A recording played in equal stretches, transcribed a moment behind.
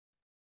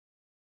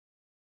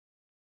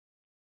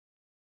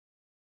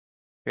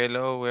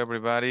Hello,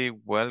 everybody.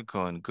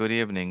 Welcome. Good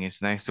evening.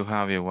 It's nice to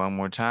have you one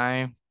more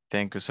time.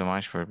 Thank you so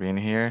much for being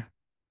here.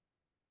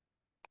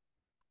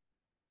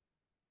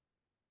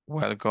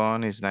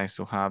 Welcome. It's nice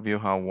to have you.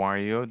 How are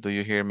you? Do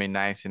you hear me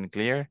nice and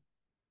clear?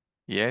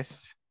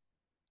 Yes?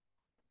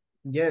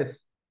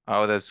 Yes.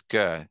 Oh, that's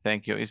good.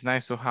 Thank you. It's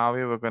nice to have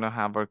you. We're going to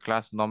have our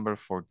class number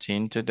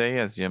 14 today,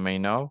 as you may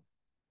know.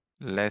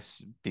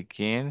 Let's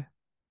begin.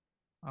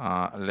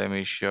 Let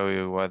me show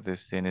you what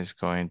this thing is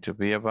going to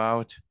be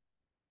about.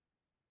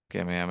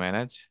 Give me a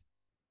minute.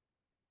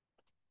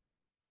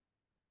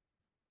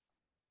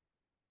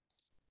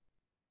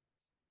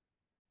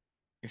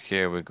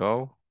 Here we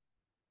go.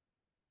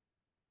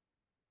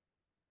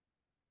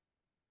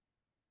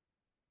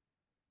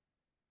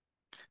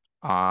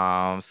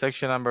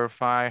 Section number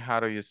 5, how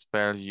do you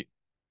spell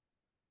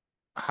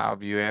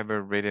have you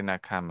ever ridden a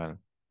camel?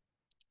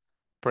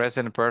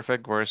 Present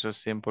perfect versus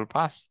simple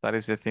past. That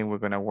is the thing we're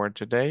going to work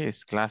today.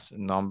 It's class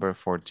number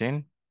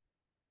 14.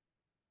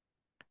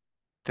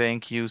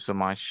 Thank you so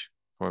much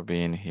for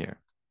being here.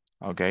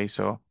 Okay,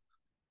 so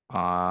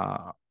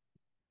uh,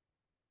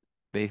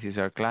 this is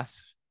our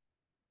class.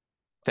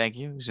 Thank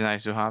you. It's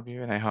nice to have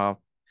you, and I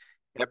hope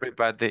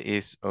everybody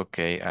is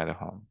okay at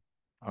home.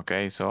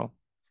 Okay, so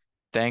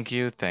thank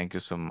you. Thank you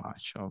so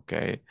much.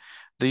 Okay.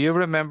 Do you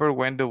remember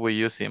when do we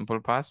use simple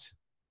past?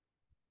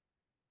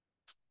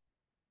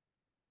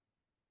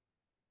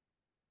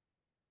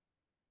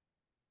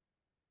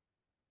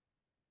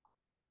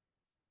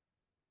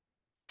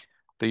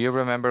 Do you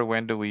remember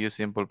when do we use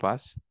simple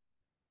past?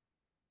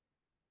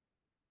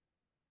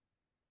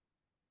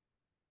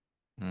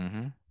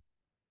 Mm-hmm.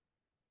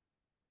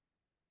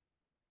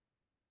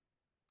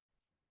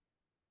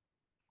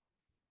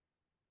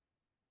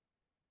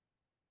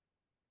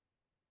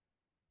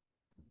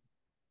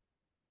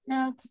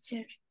 No,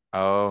 teacher.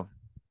 Oh,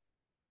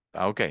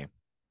 okay.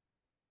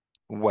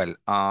 Well,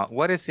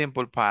 what is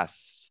simple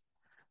past?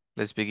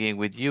 Let's begin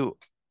with you,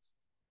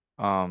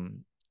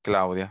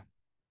 Claudia.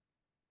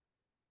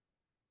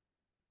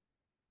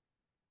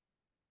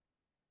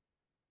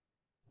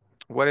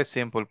 What is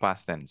simple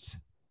past tense?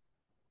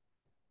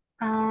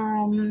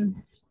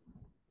 Um,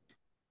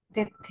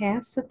 that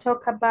tends to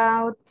talk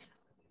about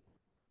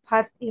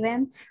past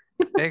events.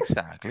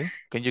 Exactly.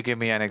 Can you give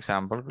me an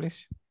example,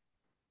 please?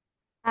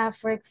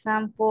 For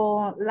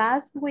example,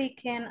 last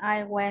weekend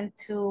I went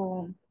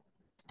to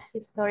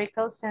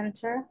historical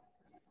center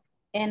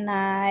and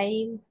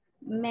I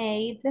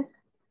made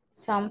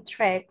some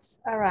treks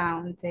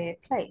around the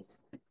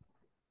place.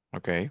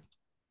 Okay,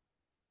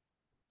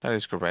 that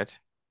is correct.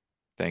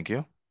 Thank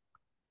you.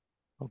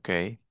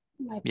 Okay.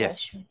 My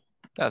Yes, pleasure.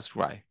 that's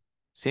right.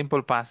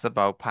 Simple past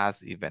about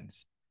past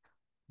events.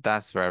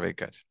 That's very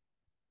good.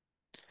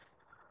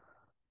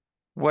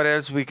 What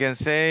else we can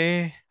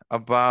say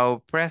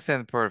about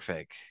present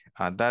perfect?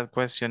 That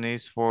question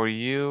is for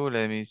you.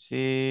 Let me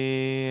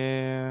see.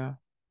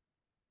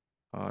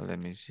 Oh, let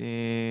me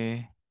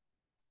see.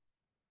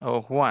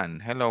 Oh, Juan.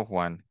 Hello,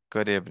 Juan.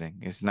 Good evening.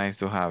 It's nice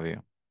to have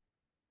you.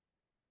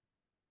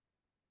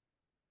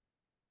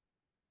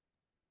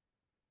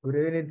 Good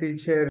evening,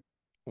 teacher.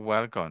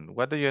 Welcome.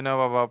 What do you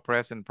know about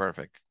present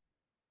perfect?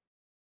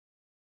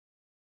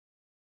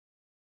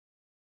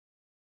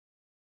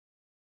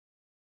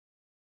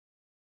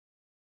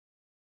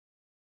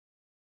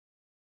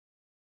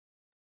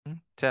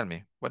 Tell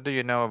me, what do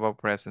you know about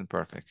present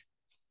perfect?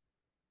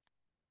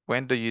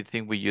 When do you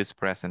think we use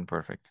present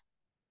perfect?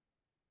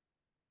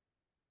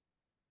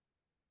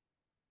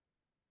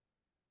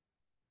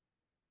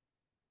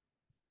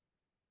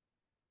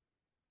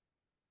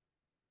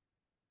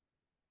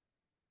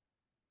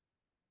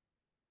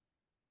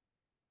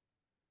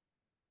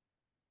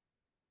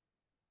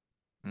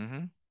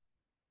 Mm-hmm.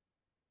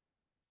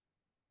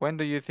 When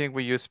do you think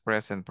we use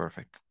present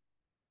perfect?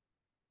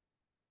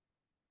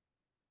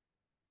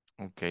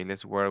 Okay,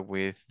 let's work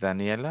with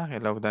Daniela.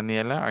 Hello,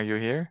 Daniela. Are you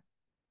here?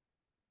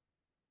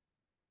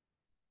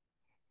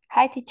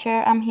 Hi,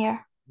 teacher. I'm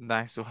here.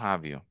 Nice to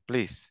have you.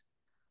 Please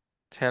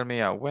tell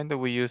me when do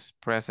we use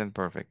present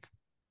perfect?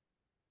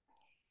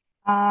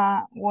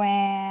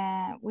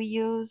 When we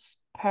use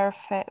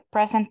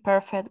present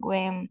perfect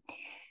when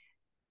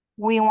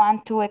we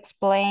want to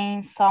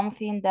explain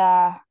something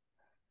that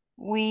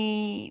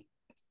we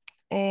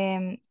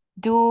um,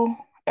 do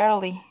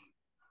early.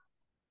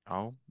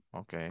 Oh,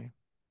 okay.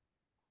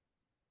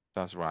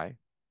 That's right.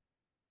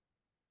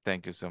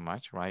 Thank you so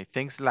much, right?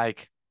 Things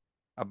like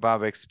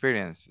above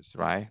experiences,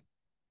 right?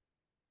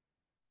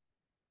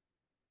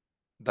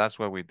 That's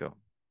what we do.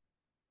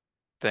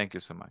 Thank you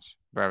so much.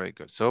 Very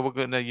good. So we're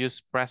going to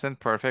use present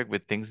perfect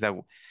with things that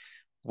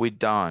we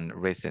done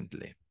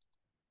recently.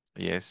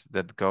 Yes,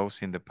 that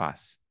goes in the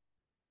past.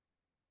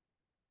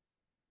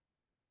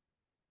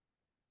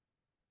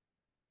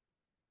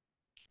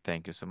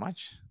 Thank you so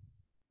much.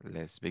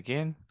 Let's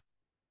begin.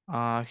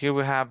 Here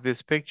we have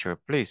this picture.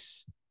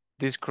 Please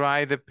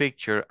describe the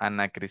picture,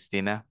 Ana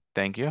Cristina.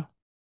 Thank you.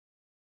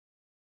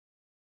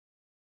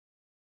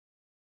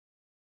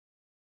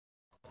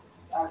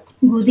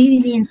 Good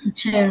evening,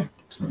 teacher.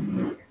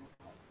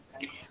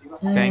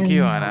 Thank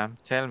you, Anna.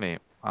 Tell me,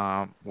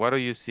 what do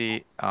you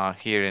see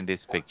here in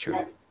this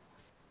picture?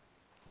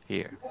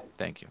 Here,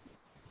 thank you.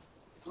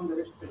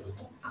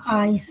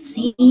 I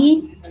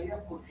see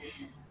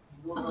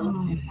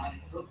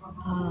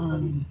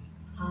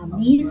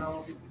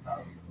Miss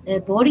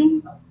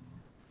Boring.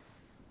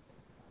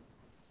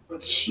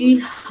 She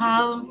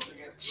have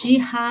she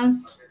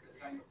has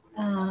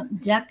a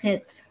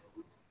jacket,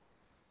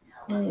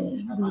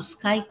 blue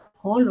sky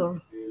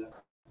color.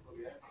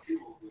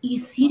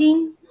 Is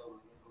sitting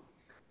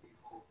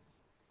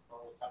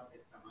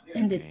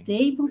in the Okay.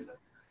 table.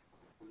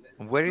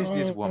 Where is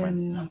this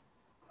woman?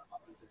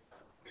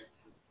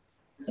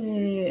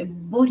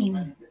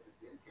 Boring,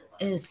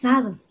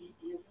 sad.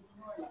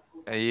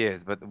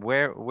 Yes, but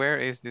where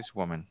is this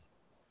woman?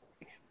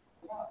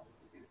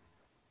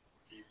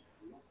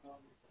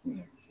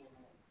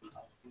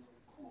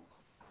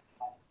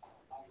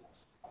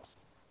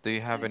 Do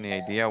you have any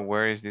idea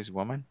where is this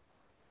woman?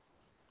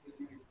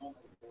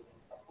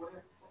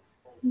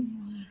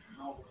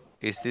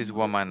 Is this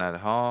woman at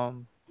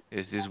home?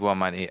 Is this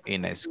woman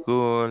in a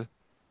school?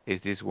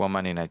 Is this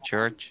woman in a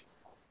church?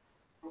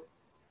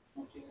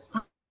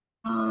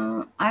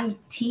 I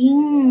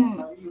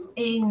think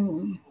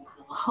in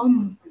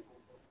home.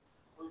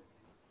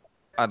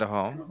 At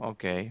home,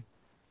 okay.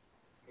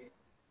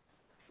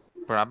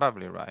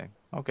 Probably right.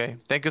 Okay,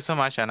 thank you so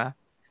much, Anna.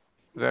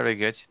 Very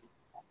good.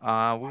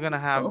 We're gonna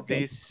have Okay.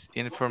 this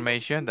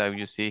information that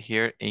you see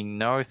here in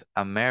North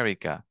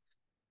America.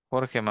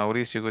 Jorge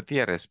Mauricio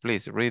Gutierrez,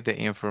 please read the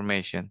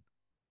information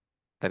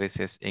that it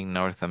says in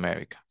North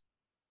America.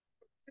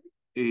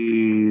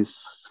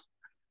 Is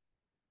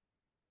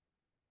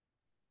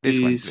This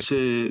one, please.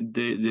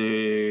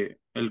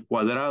 el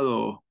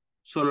cuadrado,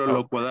 solo Oh,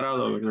 lo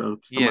cuadrado, ¿verdad? Lo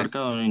que está yes,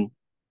 marcado en,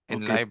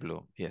 in okay. light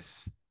blue,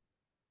 yes.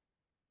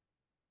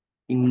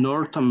 In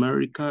North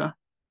America,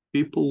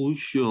 people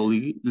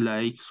usually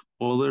like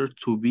others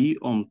to be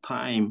on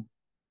time,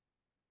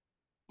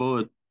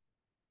 but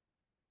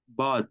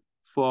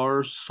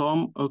for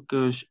some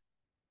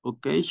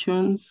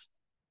occasions,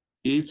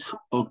 it's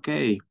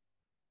okay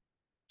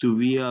to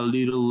be a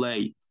little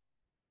late.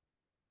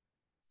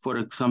 For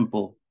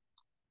example,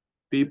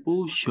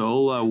 people should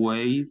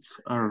always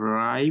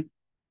arrive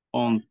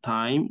on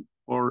time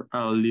or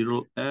a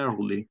little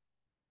early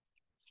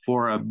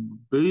for a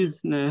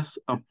business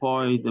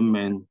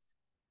appointment,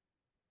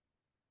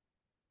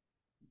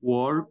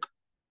 work,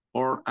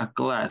 or a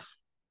class.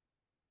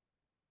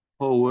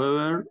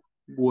 However,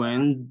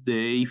 when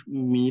they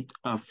meet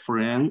a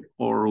friend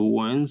or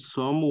when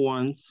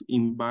someone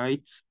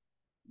invites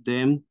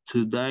them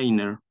to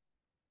dinner,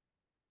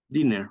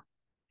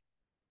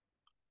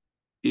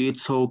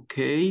 it's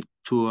okay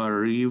to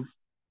arrive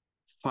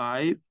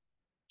 5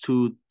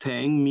 to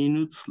 10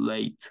 minutes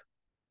late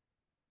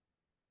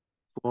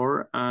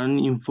for an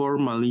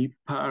informal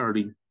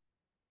party.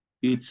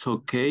 It's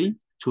okay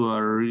to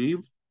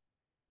arrive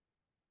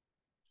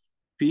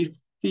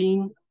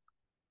 15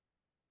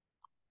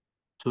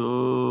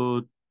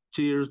 to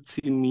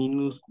 30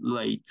 minutes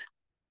late.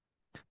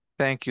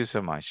 Thank you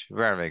so much.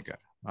 Very good.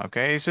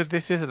 Okay, so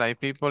this is like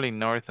people in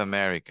North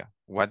America.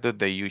 What do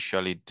they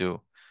usually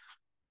do,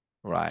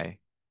 right?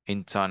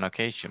 In some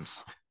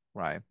occasions,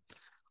 right?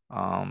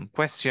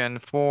 Question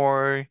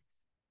for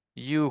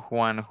you,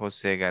 Juan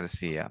Jose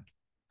Garcia.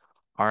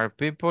 Are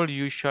people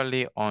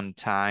usually on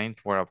time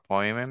for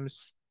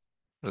appointments,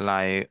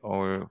 like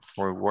or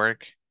for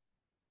work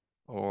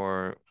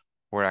or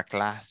for a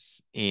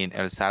class in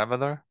El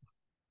Salvador?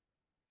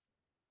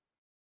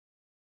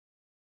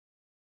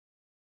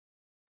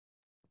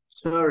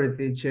 Sorry,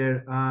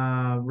 teacher.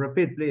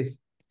 Repeat, please.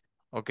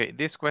 Okay,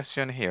 this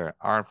question here.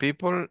 Are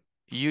people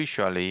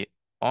usually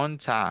on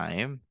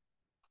time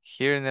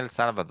here in El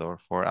Salvador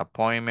for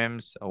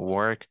appointments, or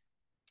work,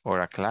 or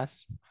a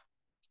class?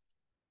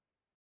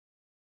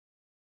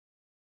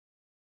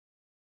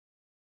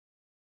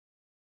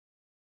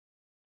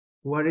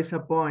 What is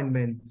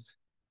appointments?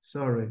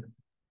 Sorry.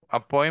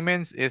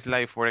 Appointments is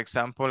like, for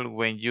example,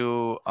 when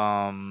you,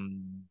 I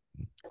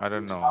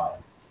don't know,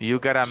 you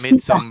gotta meet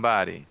Cita.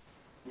 somebody.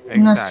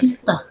 Una Exactly.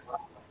 cita.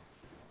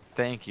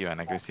 Thank you,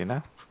 Ana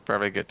Cristina.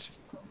 Very good.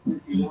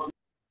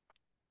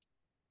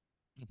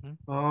 Mhm.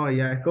 Oh,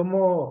 ya, es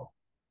como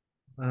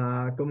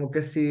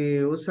que si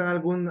usan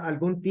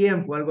algún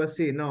tiempo, algo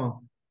así,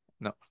 ¿no?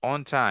 No,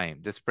 on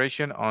time. The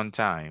expression on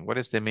time. What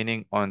is the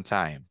meaning on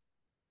time?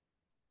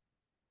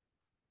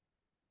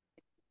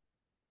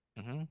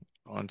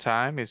 On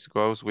time is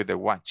goes with the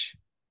watch.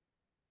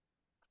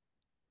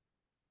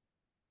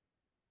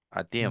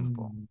 A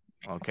tiempo. Mm,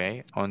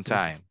 Okay, on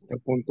time.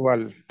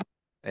 Puntual.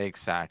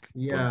 Exactly.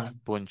 yeah.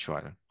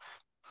 Punctual.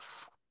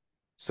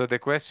 So the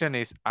question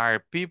is, are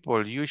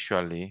people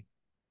usually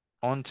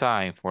on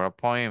time for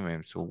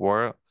appointments,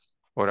 work,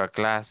 or a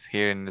class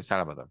here in El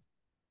Salvador?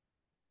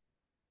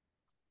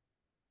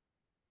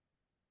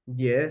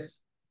 Yes.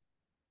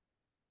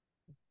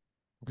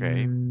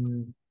 Okay,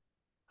 Mm,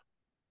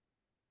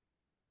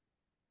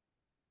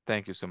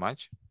 thank you so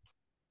much.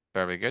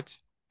 Very good.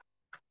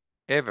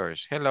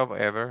 Evers, hello,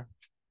 Ever.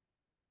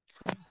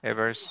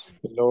 Evers,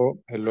 Hello,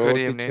 good hello,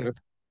 evening. teacher.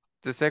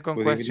 The second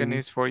Good question evening.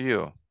 is for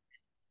you.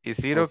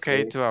 Is it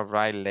okay Okay. to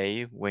arrive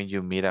late when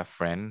you meet a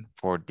friend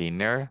for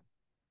dinner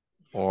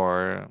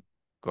or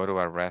go to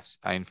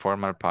an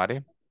informal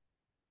party?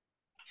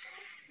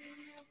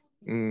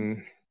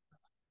 Mm,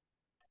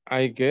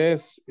 I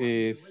guess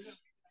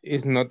is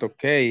not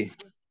okay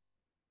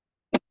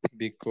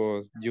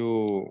because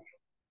you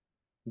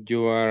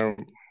are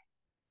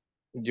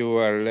you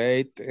are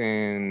late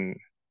and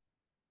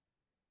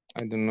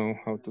I don't know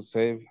how to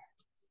say,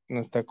 no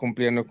está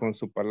cumpliendo con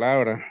su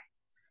palabra.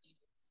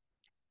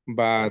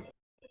 But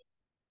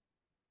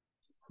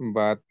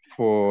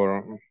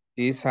for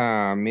is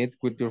a meet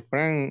with your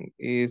friend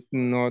is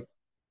not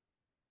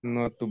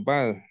too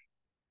bad.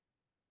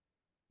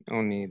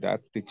 Only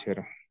that,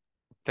 teacher.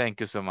 Thank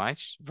you so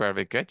much.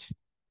 Very good.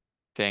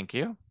 Thank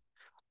you.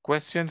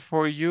 Question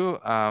for you,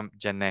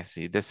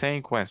 Janesi. The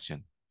same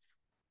question.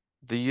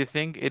 Do you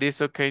think it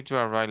is okay to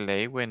arrive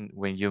late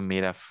when you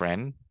meet a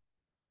friend?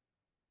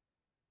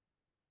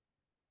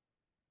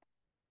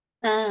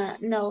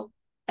 No,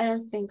 I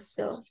don't think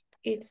so.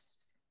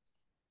 It's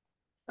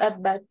a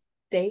bad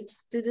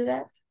dates to do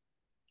that.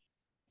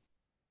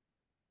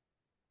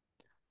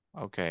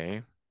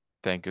 Okay.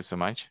 Thank you so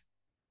much.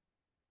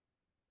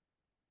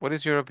 What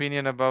is your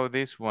opinion about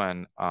this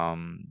one,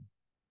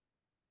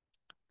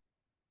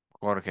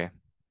 Jorge?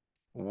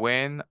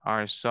 When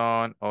are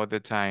some other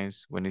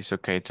times when it's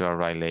okay to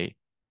arrive late?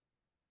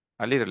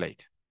 A little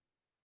late.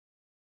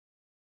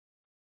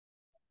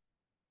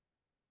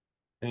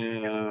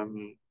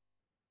 Um,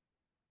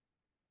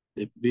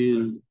 the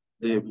bill,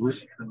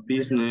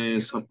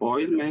 business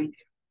appointment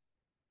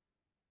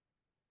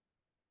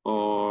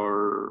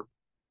or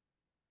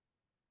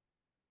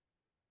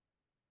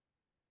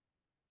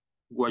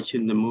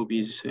watching the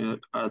movies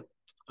at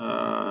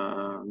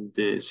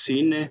the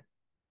cine.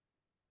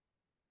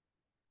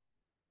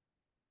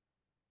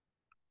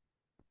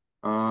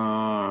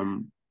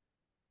 Um,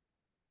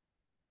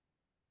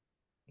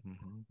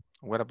 Mhm.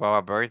 What about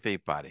a birthday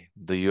party?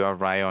 Do you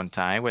arrive on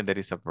time when there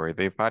is a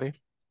birthday party?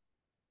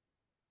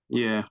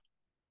 yeah,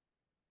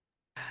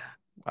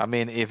 I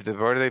mean, if the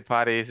birthday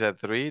party is at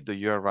 3, do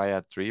you arrive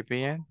at 3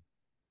 p.m.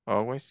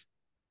 always?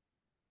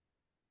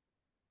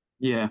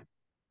 yeah,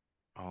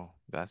 Oh,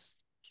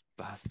 that's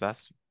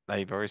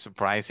like very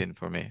surprising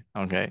for me.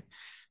 Okay.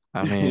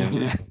 I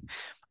mean,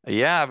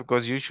 yeah,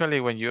 because usually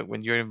when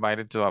you're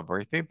invited to a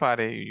birthday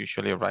party, you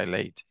usually arrive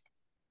late.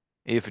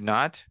 If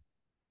not,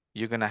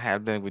 you're gonna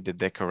help them with the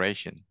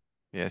decoration.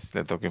 Yes,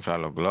 they're talking about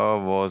los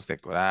globos,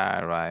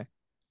 decorar, right?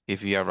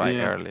 If you arrive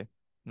yeah. early.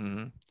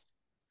 Mm-hmm.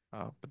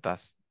 Oh, but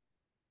that's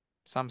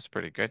sounds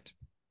pretty good.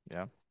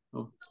 Yeah.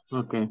 Oh,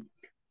 okay.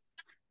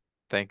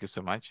 Thank you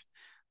so much.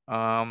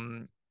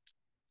 Um,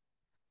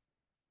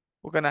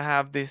 we're gonna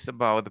have this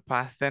about the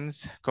past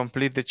tense.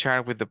 Complete the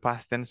chart with the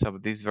past tense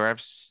of these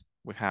verbs.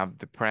 We have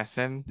the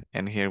present,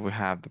 and here we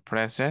have the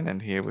present,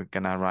 and here we're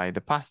gonna write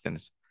the past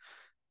tense.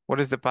 What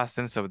is the past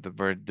tense of the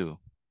verb do?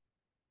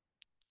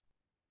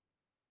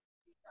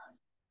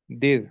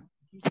 Did.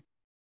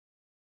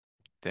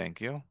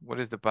 Thank you. What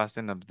is the past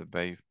tense of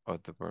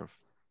the verb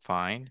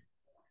find?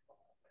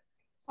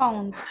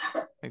 Found.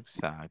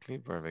 Exactly.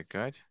 Very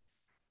good.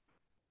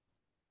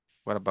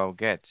 What about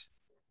get?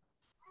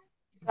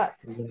 Got.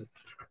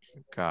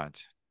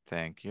 Got.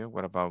 Thank you.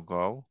 What about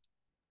go?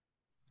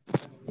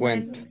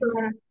 Went.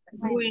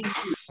 Went.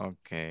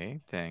 Okay.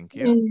 Thank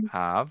you.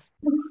 Have.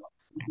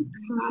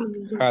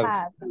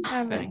 Had.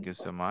 Had. Thank you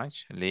so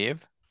much.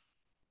 Leave.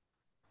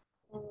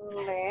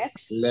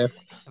 Left.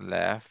 Left.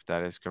 Left.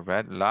 That is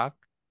correct. Lock.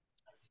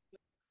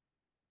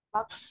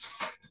 Locked.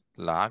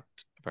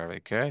 Locked. Very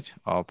good.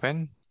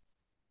 Open.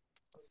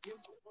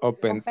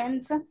 Opened.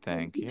 Opened.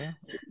 Thank you.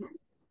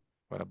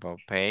 What about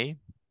pay?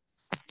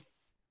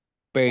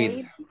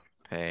 Paid. Paid.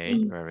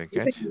 Paid. Very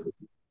good.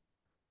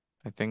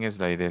 I think it's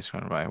like this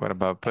one, right? What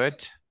about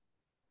put?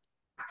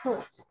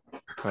 Put.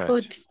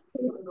 Put.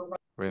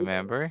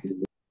 Remember.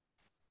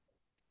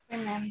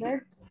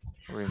 Remembered.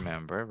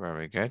 Remember.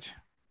 Very good.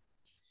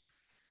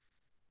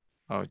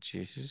 Oh,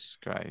 Jesus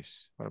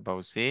Christ. What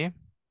about see?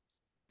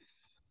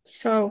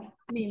 So,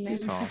 Remember.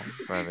 So,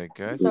 very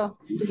good. So.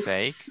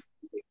 Take.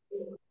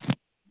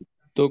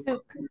 Took.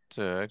 Took.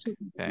 Took.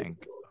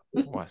 Think.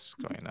 What's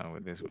going on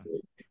with this one?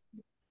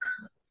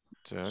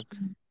 Took.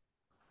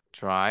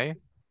 Try.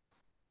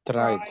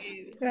 Tried.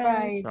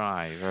 Right.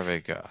 Try. Very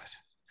good.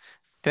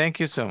 Thank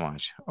you so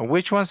much.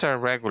 Which ones are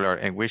regular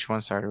and which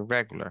ones are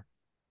irregular?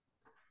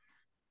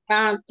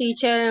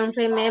 teacher,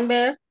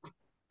 remember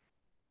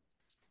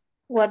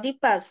what the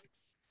past.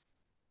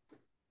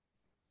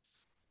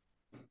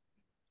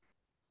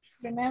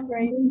 Remember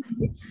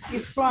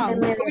is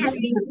from.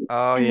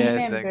 Oh,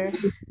 yes. Remember.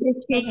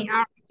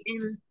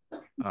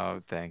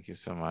 Oh, thank you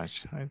so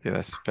much. I did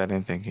a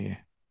spelling thing here.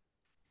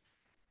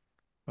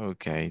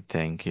 Okay,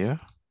 thank you.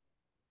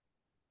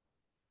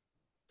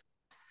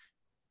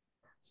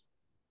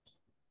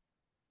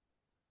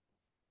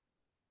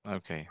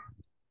 Okay.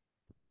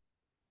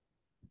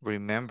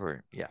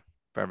 Remember, yeah,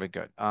 very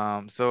good.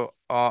 So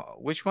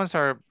which ones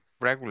are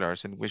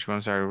regulars and which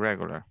ones are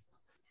irregular?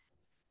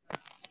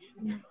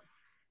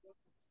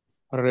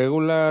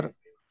 Regular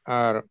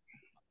are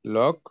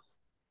locked,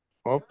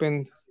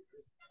 open,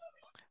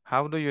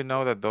 How do you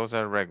know that those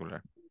are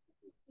regular?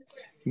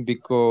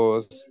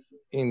 because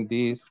in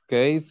these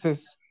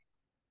cases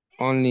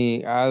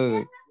only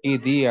add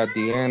ed at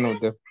the end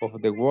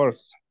of the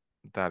words.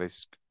 That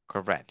is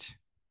correct.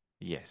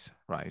 Yes,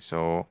 right.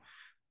 So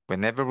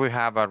whenever we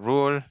have a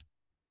rule,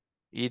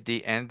 ed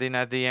ending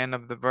at the end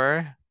of the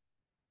verb,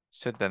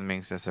 so that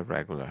means it's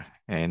irregular.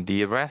 And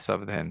the rest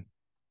of them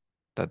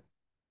that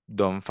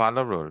don't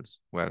follow rules,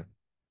 well,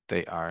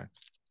 they are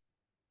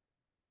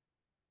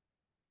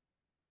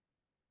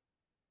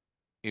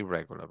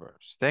irregular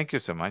verbs. Thank you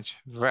so much.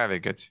 Very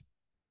good.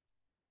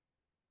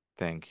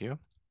 Thank you.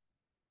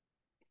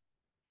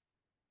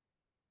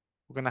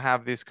 We're gonna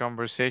have this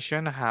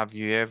conversation. Have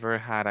you ever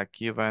had a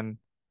Cuban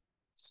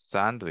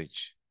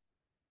sandwich?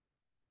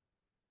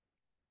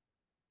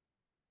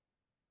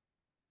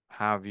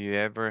 Have you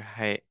ever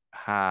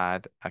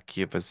had a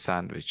Cuban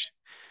sandwich?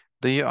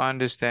 Do you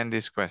understand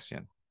this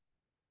question?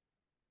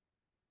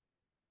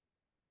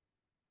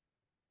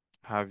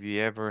 Have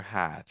you ever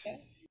had?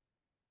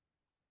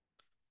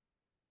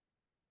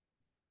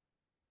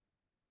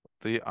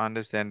 Do you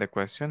understand the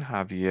question?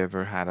 Have you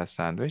ever had a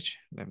sandwich?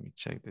 Let me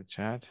check the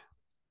chat.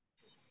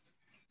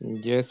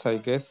 Yes, I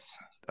guess.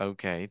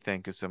 Okay,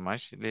 thank you so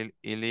much.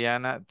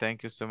 Iliana,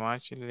 thank you so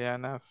much,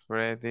 Iliana.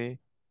 Freddy.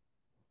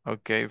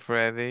 Okay,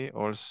 Freddy.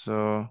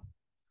 Also,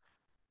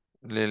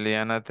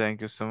 Liliana,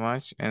 thank you so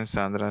much. And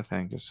Sandra,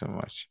 thank you so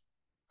much.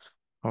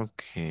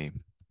 Okay,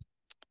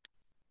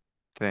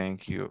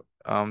 thank you.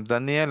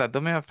 Daniela, do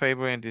me a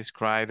favor and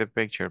describe the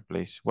picture,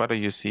 please. What do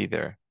you see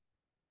there?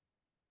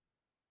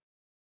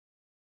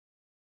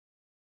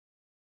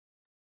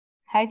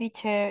 Hi,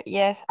 teacher.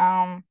 Yes,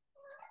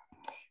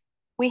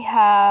 we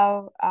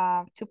have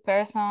two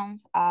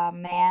persons, a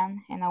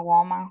man and a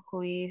woman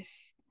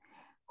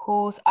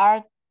who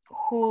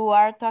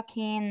are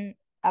talking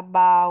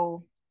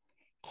about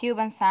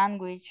Cuban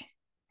sandwich.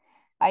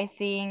 I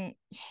think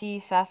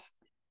she's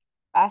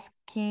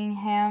asking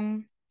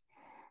him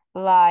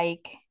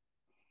like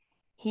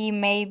he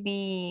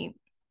maybe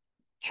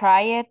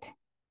try it.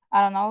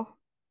 I don't know.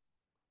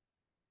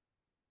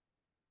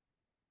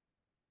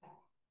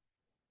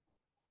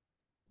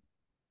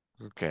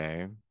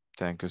 Okay,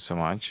 thank you so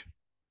much.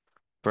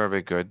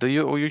 Very good. Do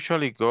you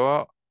usually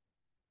go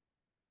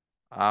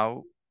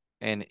out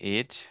and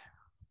eat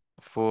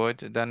food,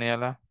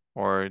 Daniela?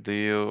 Or do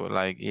you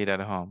like eat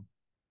at home?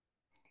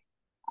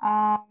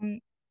 Um,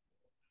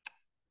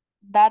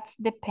 that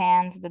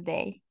depends the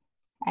day.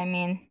 I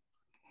mean,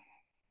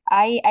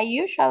 I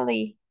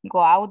usually go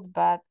out,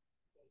 but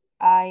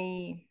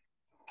I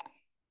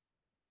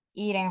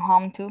eat in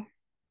home too.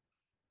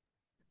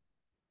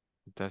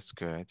 That's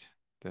good.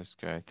 That's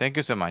good. Thank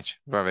you so much.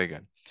 Very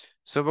good.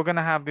 So we're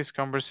gonna have this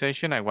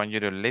conversation. I want you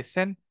to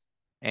listen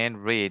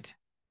and read,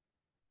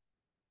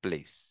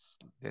 please.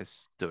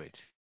 Let's do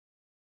it.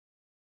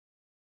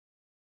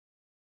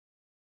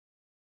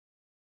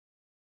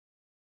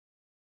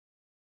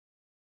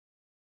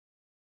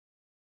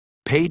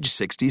 Page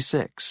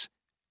 66.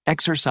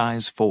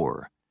 Exercise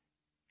 4.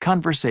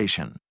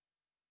 Conversation.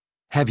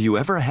 Have you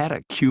ever had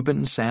a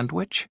Cuban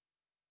sandwich?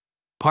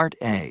 Part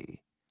A.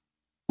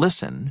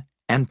 Listen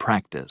and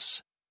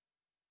practice.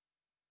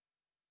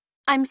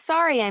 I'm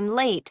sorry I'm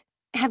late.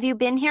 Have you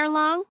been here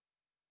long?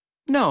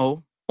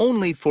 No,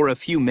 only for a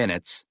few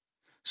minutes.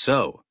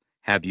 So,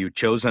 have you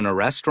chosen a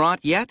restaurant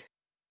yet?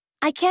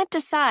 I can't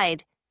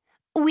decide.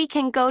 We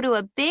can go to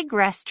a big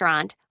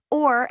restaurant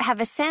or have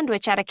a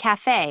sandwich at a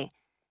cafe.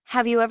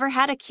 Have you ever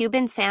had a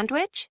Cuban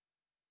sandwich?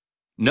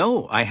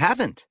 No, I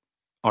haven't.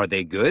 Are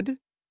they good?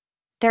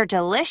 They're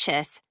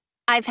delicious.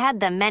 I've had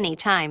them many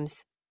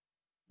times.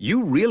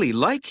 You really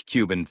like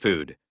Cuban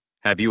food.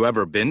 Have you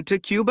ever been to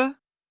Cuba?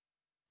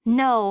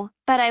 No,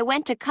 but I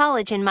went to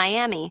college in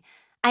Miami.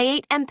 I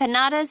ate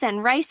empanadas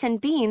and rice and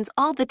beans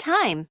all the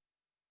time.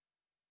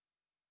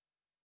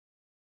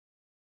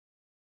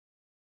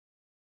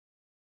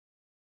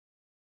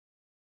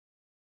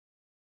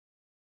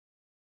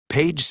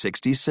 Page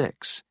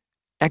 66.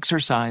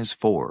 Exercise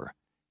 4.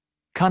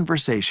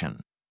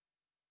 Conversation.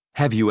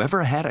 Have you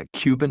ever had a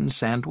Cuban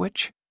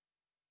sandwich?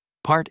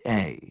 Part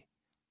A.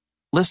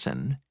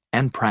 Listen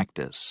and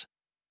practice.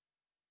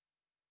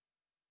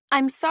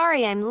 I'm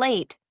sorry I'm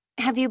late.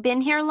 Have you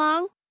been here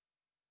long?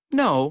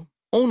 No,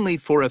 only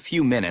for a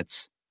few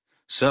minutes.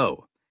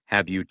 So,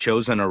 have you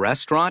chosen a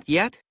restaurant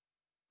yet?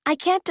 I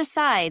can't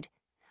decide.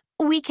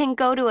 We can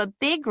go to a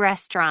big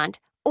restaurant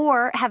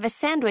or have a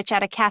sandwich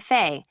at a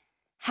cafe.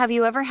 Have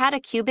you ever had a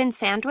Cuban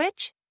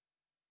sandwich?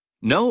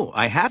 No,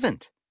 I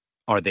haven't.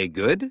 Are they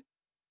good?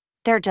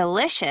 They're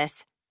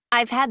delicious.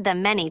 I've had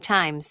them many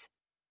times.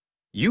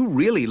 You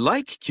really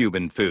like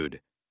Cuban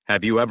food.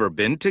 Have you ever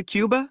been to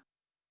Cuba?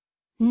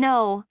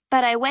 No,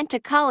 but I went to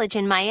college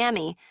in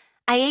Miami.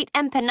 I ate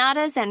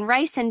empanadas and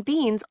rice and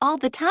beans all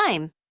the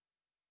time.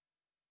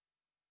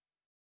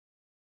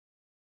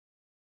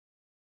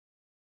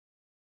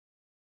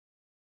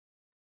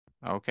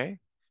 Okay.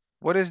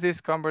 What is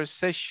this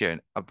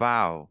conversation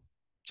about,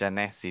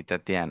 Janesi,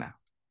 Tatiana?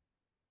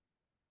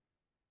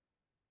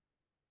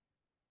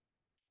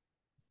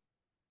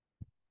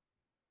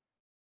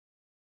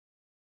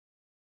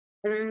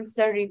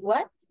 Sorry,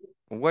 what?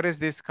 What is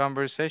this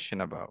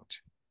conversation about?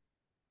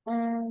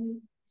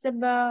 It's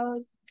about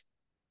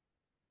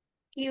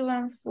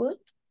Cuban food.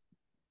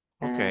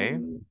 Okay.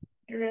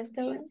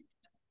 Restaurant.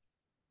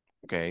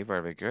 Okay,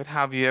 very good.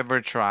 Have you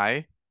ever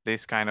tried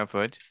this kind of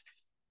food?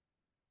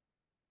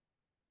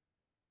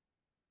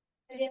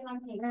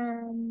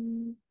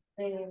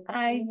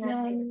 I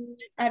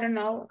don't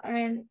know. I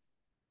mean,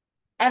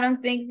 I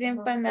don't think the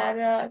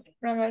empanadas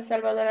from El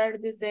Salvador are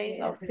the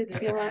same of the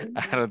Cuban.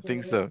 I don't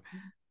think so.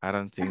 I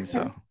don't think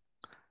so.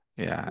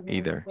 Yeah,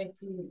 either.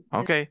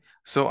 Okay,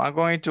 so I'm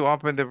going to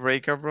open the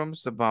breakout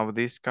rooms about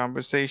this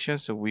conversation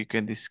so we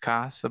can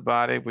discuss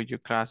about it with your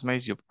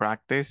classmates, you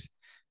practice,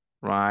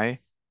 right?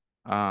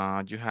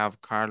 You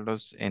have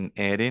Carlos and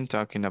Erin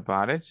talking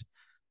about it.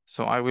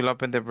 So I will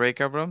open the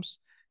breakout rooms.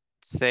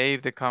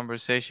 Save the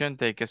conversation.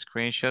 Take a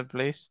screenshot,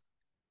 please.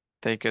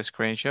 Take a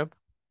screenshot.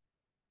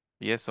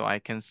 Yes, so I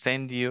can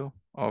send you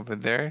over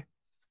there.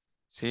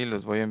 Sí,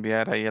 los voy a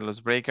enviar ahí a los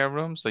breakout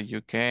rooms so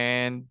you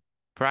can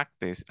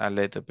practice a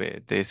little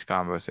bit this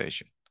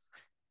conversation.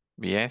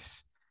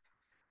 Yes.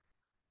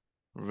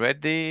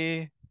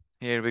 Ready?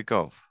 Here we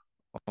go.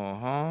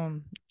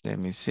 Let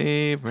me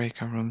see.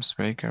 Breakout rooms,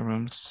 breakout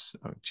rooms.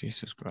 Oh,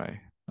 Jesus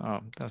Christ.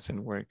 Oh,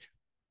 doesn't work.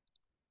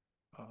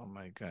 Oh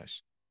my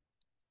gosh.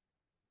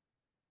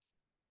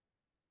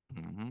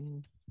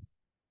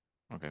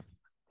 Okay.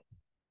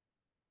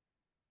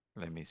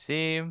 Let me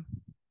see.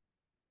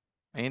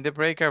 In the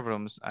breakout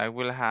rooms, I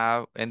will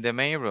have in the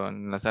main room,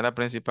 en la sala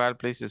principal,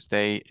 please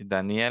stay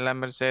Daniela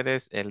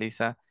Mercedes,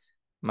 Elisa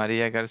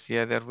María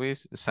García de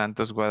Ruiz,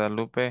 Santos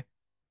Guadalupe,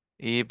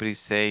 y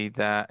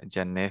Briseida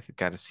Janet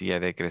García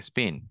de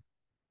Crespin.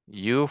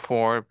 You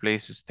four,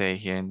 please stay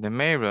here in the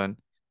main room.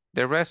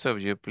 The rest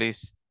of you,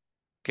 please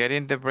get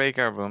in the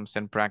breakout rooms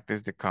and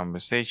practice the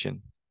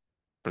conversation.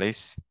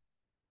 Please.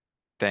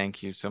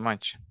 Thank you so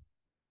much.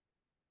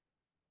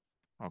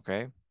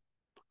 Okay.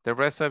 The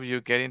rest of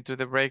you get into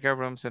the breakout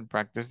rooms and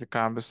practice the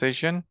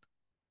conversation.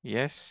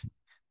 Yes.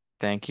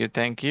 Thank you.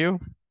 Thank you.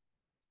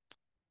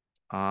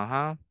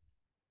 Uh-huh.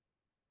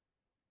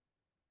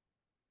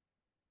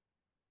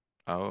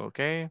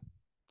 Okay.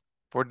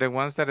 For the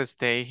ones that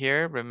stay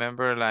here,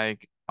 remember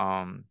like,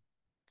 okay,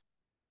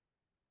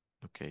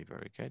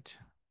 very good.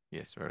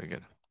 Yes, very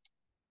good.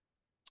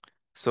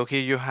 So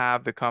here you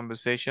have the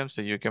conversation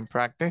so you can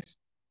practice.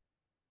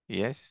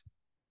 Yes.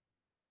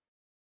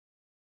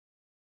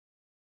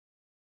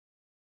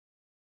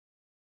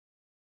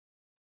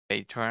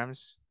 Eight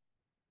terms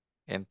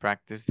and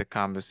practice the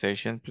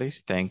conversation,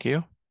 please. Thank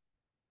you.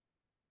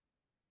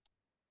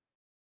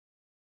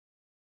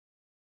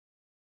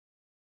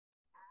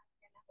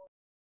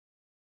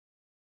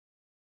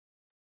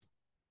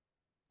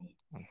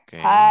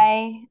 Okay.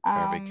 Hi.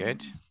 Very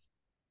good.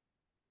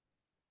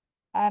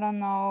 I don't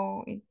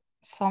know if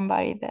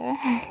somebody there.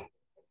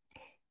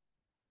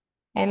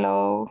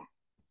 Hello.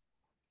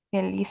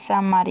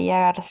 Elisa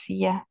María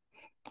García.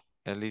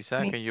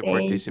 Elisa, can you Briseida.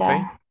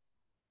 participate?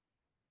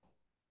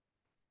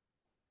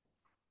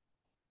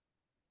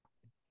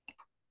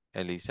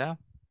 Elisa?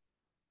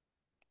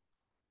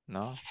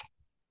 No?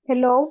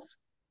 Hello.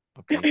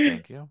 Okay,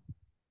 thank you.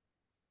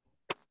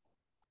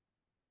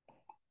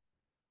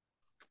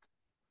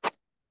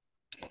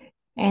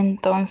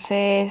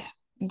 Entonces,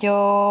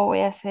 yo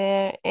voy a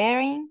ser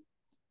Erin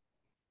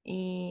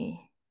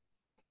y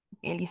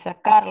Elisa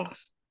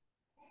Carlos.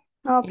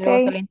 Y luego se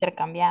Okay. lo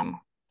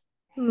intercambiamos.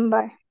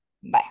 Bye.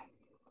 Bye.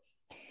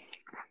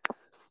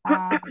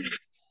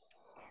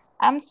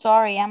 I'm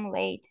sorry I'm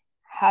late.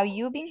 Have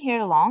you been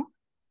here long?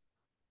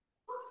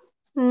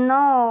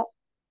 No,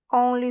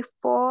 only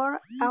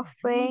for a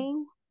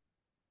few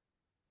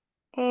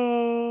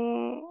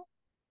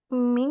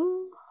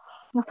min,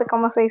 no sé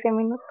cómo se dice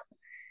minuto.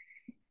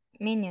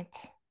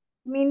 Minutes.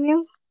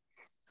 Minutes.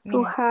 So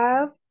Minutes.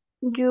 have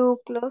you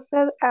closed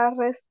a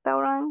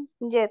restaurant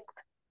yet?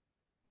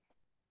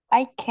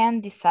 I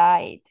can't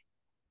decide.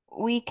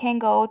 We can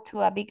go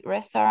to a big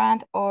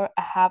restaurant or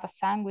have a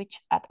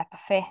sandwich at a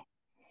cafe.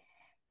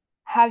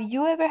 Have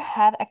you ever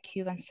had a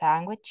Cuban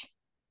sandwich?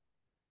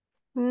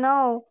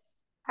 No,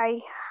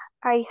 I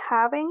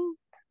haven't.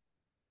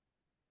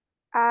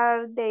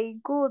 Are they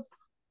good?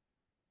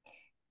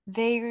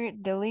 They're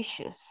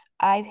delicious.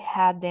 I've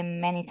had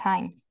them many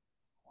times.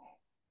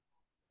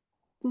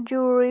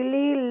 You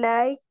really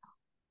like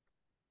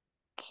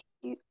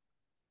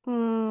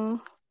Cuba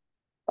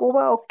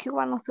o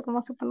Cuba, no sé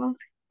cómo se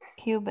pronuncia.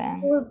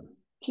 Cuban. Food,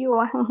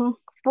 Cuba.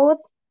 Food.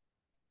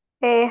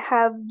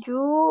 Have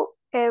you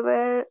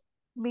ever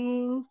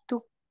been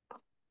to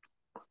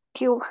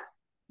Cuba?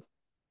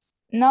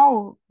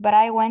 No, but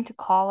I went to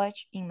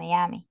college in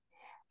Miami.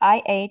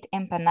 I ate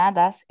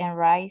empanadas and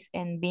rice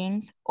and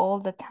beans all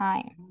the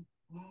time.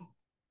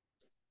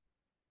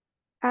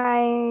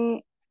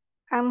 I'm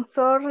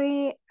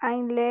sorry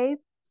I'm late.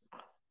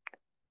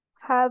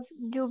 Have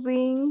you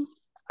been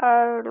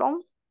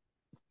alone?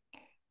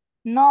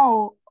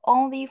 No,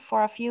 only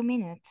for a few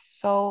minutes.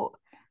 So,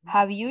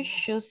 have you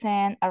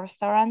chosen a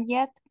restaurant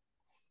yet?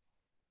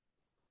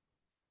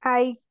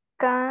 I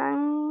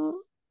can...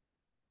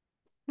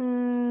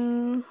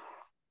 no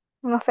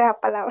sé la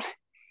palabra.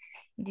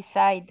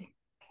 Decide.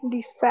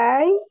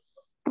 Decide.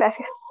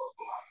 Gracias.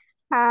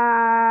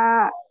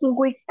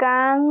 We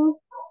can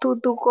to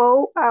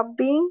go a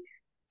big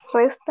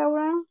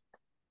restaurant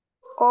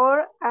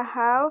or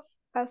have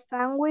a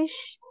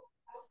sandwich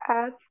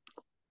at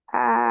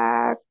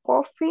a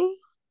coffee.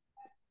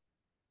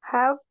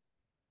 Have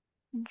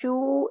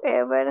you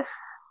ever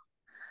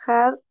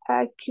had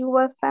a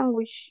Cuba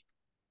sandwich?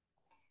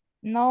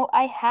 No,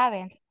 I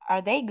haven't.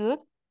 Are they good?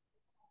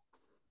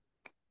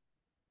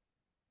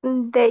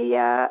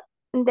 They're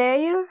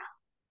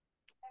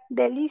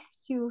delicious.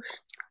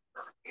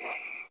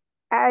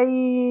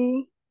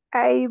 I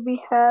I've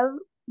had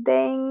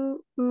them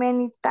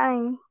many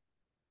times.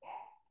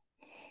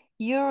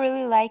 You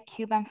really like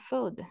Cuban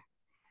food.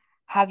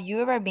 Have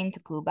you ever been to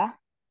Cuba?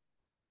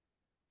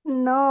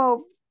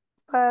 No,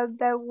 but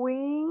the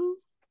wing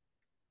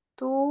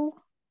to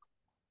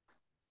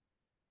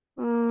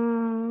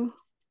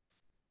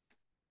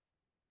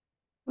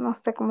no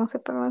sé cómo se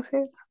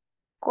pronuncia.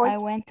 I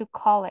went to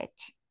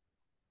college.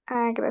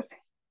 Gracias.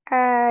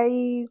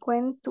 I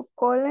went to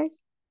college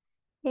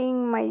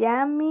in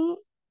Miami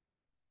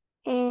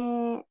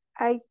and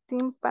I ate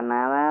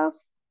empanadas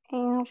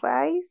and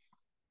rice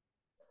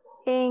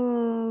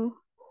and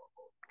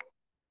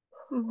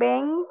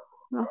Ben,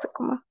 no sé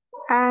cómo,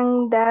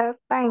 and that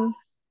time.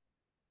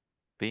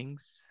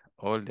 Pings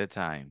all the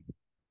time.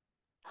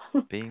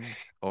 Pings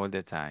all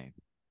the time.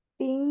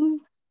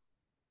 Things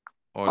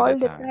All the all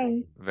the time.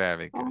 time.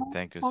 Very good.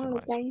 Thank you so All the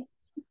much. time.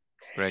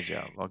 Great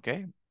job.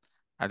 Okay.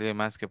 ¿Alguien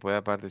más que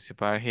pueda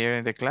participar here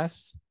in the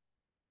class?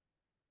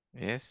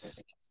 Yes.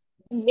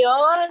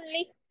 Yo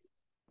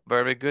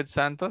Very good,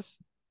 Santos.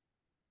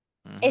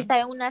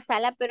 estaba en una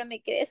sala, pero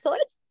me quedé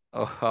sola.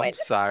 Oh, I'm Bueno,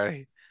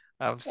 sorry.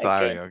 I'm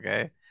sorry,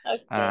 okay?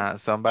 okay.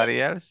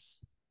 Somebody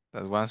else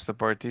that wants to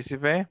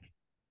participate?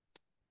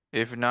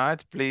 If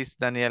not, please,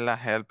 Daniela,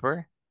 help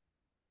her.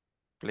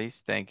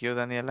 Please, thank you,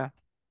 Daniela.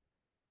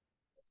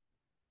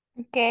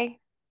 Okay,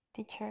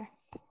 teacher.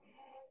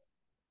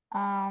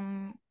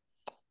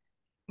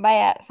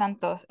 Vaya,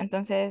 Santos,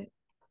 entonces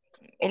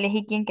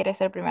elegí quién quiere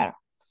ser primero.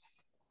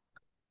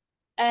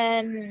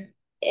 Erin,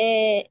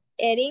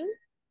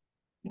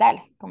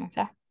 Dale,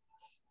 comenzá.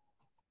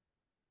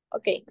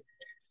 okay.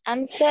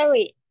 I'm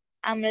sorry,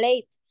 I'm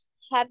late.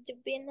 Have you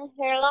been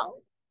here long?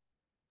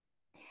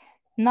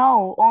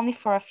 No, only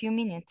for a few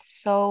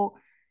minutes. So,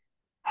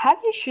 have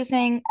you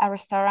chosen a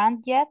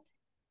restaurant yet?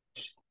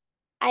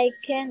 I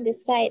can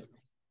decide.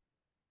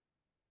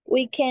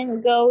 We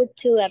can go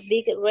to a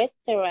big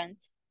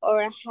restaurant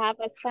or have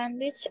a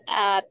sandwich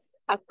at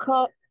a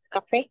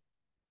cafe.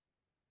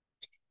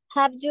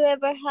 Have you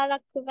ever had a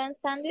Cuban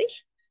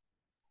sandwich?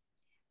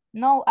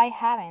 No, I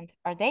haven't.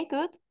 Are they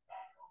good?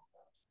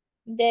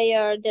 They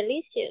are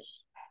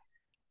delicious.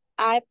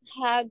 I've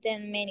had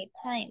them many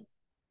times.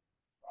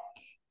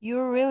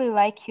 You really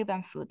like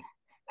Cuban food.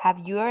 Have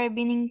you ever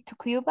been to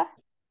Cuba?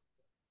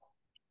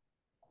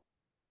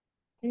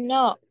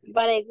 No,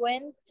 but I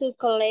went to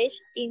college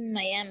in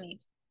Miami.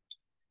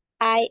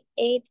 I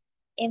ate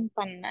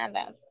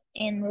empanadas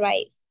and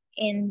rice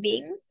and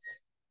beans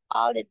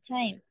all the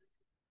time.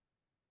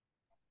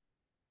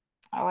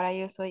 Ahora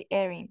yo soy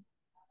Erin.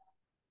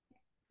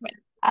 Bueno,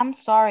 I'm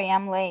sorry,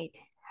 I'm late.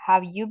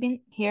 Have you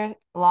been here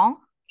long?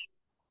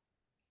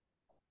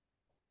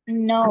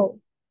 no,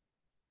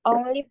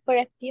 only for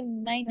a few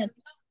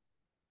minutes.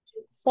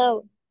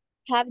 So,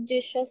 have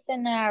you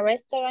chosen a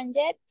restaurant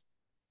yet?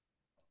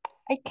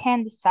 I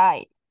can't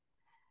decide.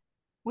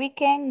 We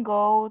can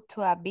go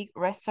to a big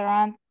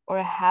restaurant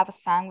or have a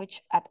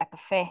sandwich at a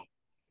cafe.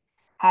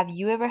 Have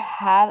you ever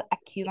had a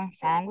Cuban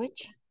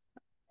sandwich?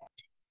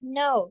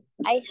 No,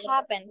 I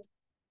haven't.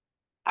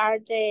 Are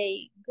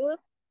they good?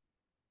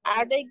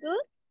 Are they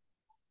good?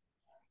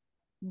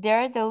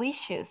 They're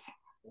delicious.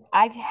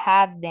 I've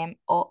had them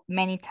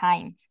many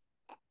times.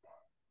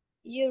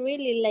 You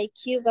really like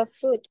Cuba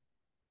food.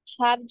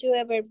 Have you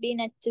ever been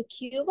to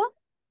Cuba?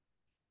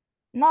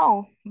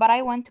 No, but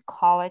I went to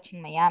college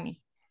in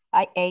Miami.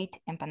 I ate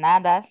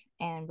empanadas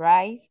and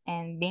rice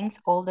and beans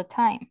all the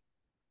time.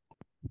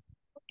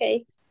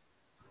 Okay.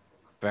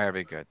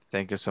 Very good.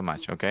 Thank you so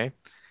much, okay?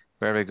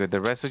 Very good.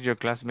 The rest of your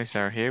classmates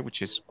are here,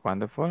 which is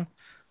wonderful.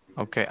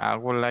 Okay, I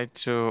would like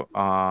to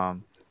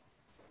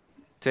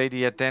take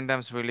the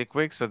attendance really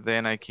quick so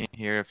then I can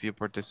hear a few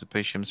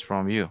participations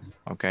from you,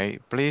 okay?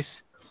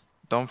 Please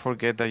don't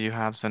forget that you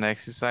have some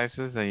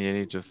exercises that you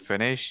need to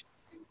finish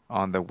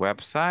on the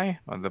website,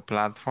 on the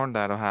platform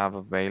that I have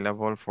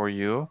available for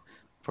you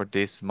for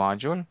this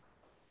module.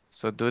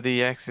 So do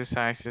the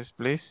exercises,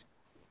 please,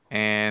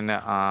 and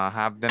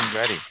have them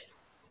ready,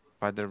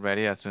 but they're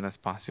ready as soon as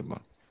possible.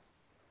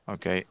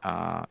 Okay,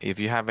 if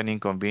you have an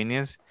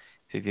inconvenience,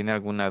 Si tiene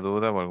alguna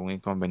duda o algún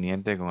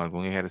inconveniente con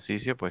algún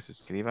ejercicio, pues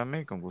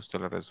escríbame y con gusto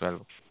lo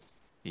resuelvo.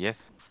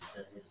 Yes.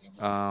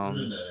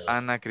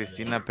 Ana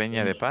Cristina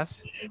Peña de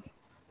Paz.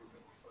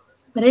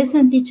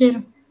 Present,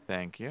 teacher.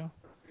 Thank you.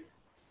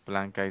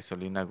 Blanca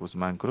Isolina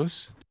Guzmán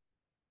Cruz.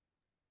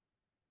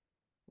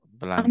 I'm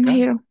Blanca.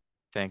 here.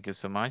 Thank you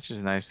so much.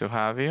 It's nice to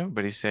have you.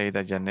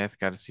 Briseida Janet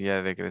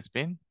García de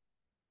Crespin.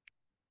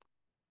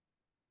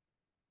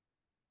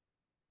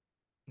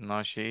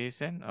 No, she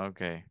isn't?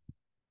 Okay.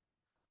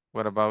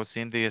 What about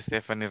Cindy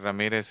Stephanie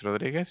Ramirez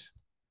Rodriguez?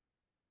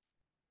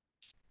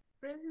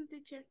 Present,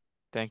 teacher.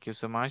 Thank you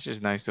so much. It's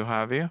nice to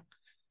have you.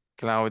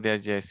 Claudia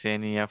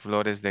Yesenia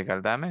Flores de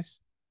Galdames.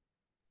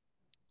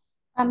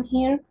 I'm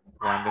here.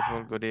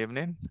 Wonderful. Good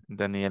evening.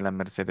 Daniela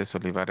Mercedes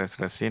Olivares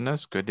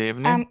Racinos. Good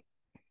evening.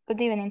 Good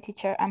evening,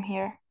 teacher. I'm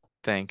here.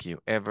 Thank you.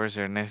 Evers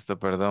Ernesto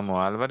Perdomo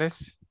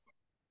Álvarez.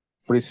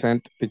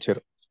 Present, teacher.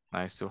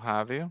 Nice to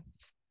have you.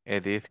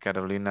 Edith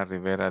Carolina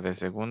Rivera de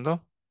Segundo.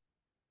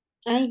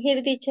 I'm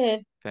here, teacher.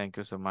 Thank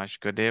you so much.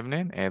 Good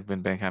evening.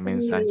 Edwin Benjamin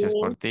Sánchez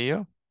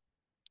Portillo.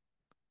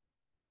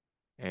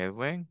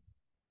 Edwin.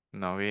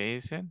 No, he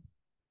isn't.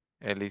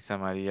 Elisa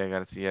María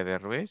García de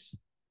Ruiz.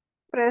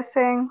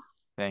 Present.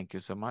 Thank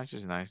you so much.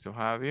 It's nice to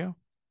have you.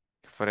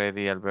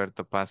 Freddy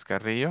Alberto Paz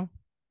Carrillo.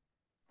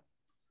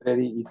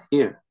 Freddy is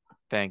here.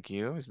 Thank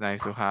you. It's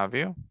nice to have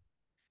you.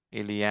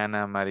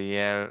 Iliana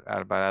Mariel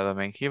Alvarado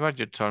Menjivar,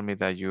 you told me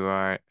that you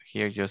are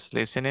here just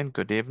listening.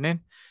 Good evening.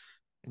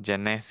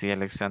 Janesi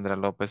Alexandra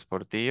Lopez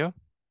Portillo.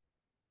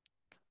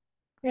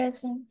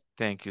 Present.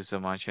 Thank you so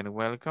much and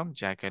welcome.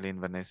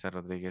 Jacqueline Vanessa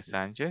Rodriguez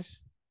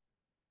Sanchez.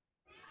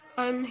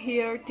 I'm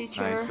here,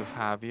 teacher. Nice to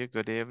have you.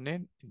 Good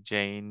evening.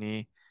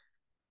 Janie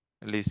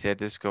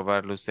Lisette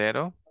Escobar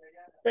Lucero.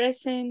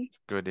 Present.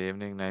 Good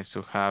evening. Nice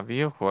to have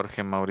you.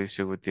 Jorge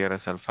Mauricio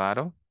Gutierrez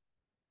Alfaro.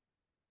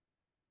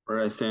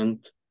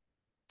 Present.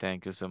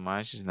 Thank you so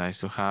much. It's nice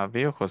to have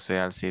you. Jose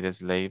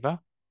Alcides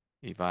Leiva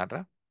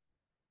Ibarra.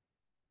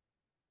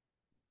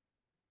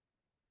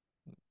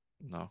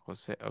 No,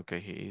 Jose. Okay,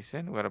 he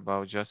isn't. What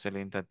about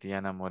Jocelyn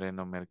Tatiana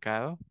Moreno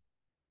Mercado?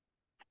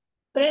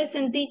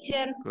 Present,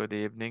 teacher. Good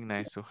evening.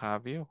 Nice to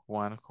have you.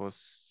 Juan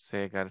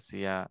Jose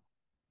Garcia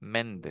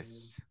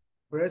Mendez.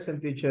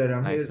 Present, teacher.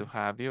 I'm Nice here. to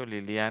have you.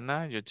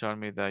 Liliana, you told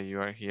me that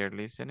you are here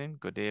listening.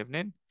 Good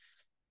evening.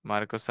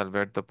 Marcos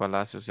Alberto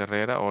Palacios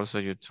Herrera, also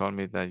you told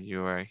me that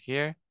you are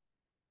here.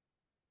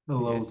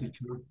 Hello, Yes.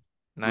 teacher.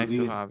 Nice Good to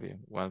evening. have you.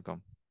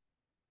 Welcome.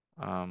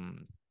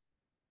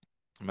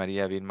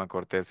 María Vilma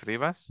Cortés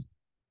Rivas.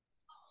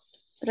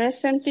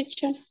 Present,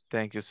 teacher.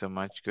 Thank you so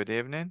much. Good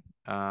evening.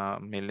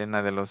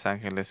 Milena de Los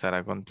Ángeles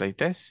Aragón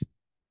Pleites.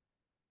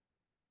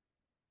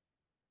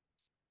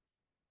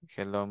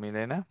 Hello,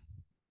 Milena.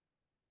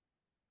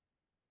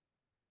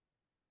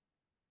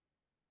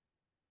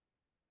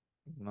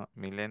 No,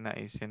 Milena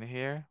isn't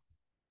here.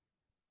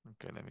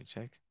 Okay, let me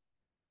check.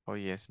 Oh,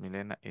 yes,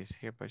 Milena is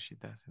here, but she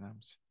doesn't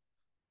answer.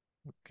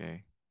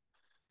 Okay.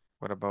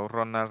 What about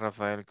Ronald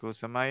Rafael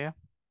Cruz Amaya?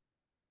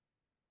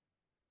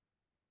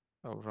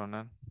 Oh,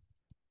 Ronald.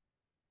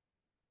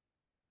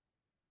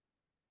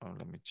 Oh,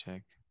 let me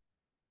check.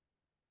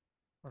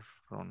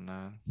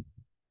 Ronald.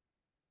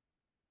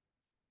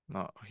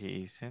 No,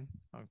 he isn't.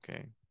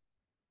 Okay.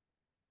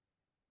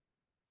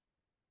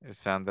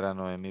 Sandra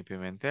Noemi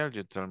Pimentel,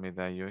 you told me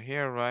that you're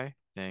here, right?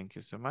 Thank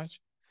you so much.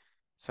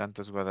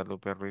 Santos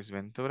Guadalupe Ruiz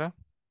Ventura.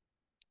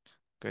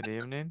 Good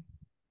evening.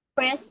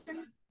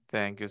 Present.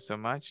 Thank you so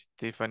much.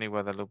 Tiffany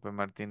Guadalupe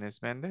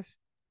Martinez Mendez.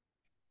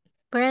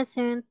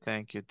 Present.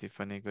 Thank you,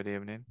 Tiffany. Good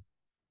evening.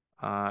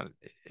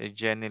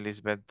 Jenny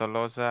Lisbeth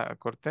Tolosa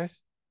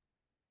Cortez.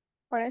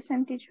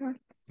 Present, teacher.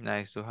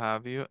 Nice to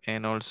have you.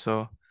 And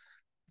also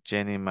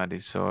Jenny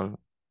Marisol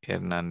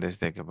Hernandez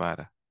de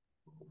Guevara.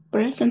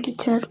 Present,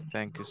 teacher.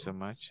 Thank you so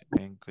much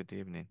and good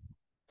evening.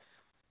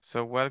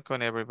 So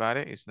welcome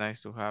everybody. It's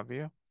nice to have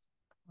you.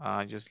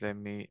 Just let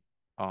me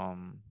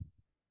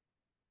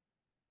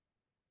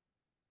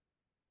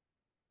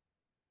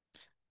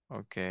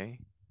okay.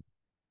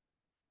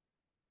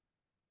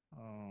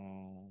 Let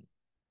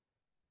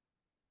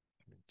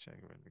me check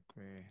really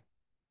quick.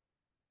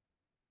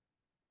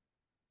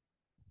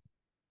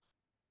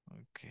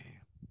 Okay.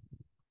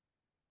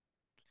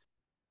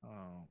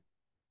 Oh,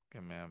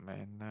 give me a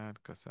minute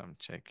because I'm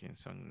checking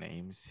some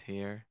names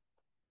here.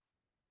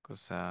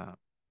 Because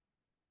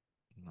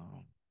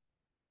no,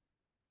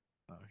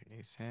 he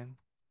isn't.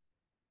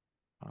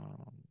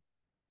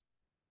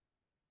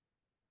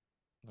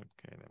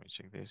 Okay, let me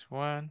check this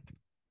one.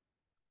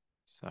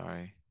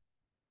 Sorry.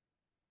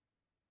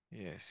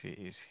 Yes, he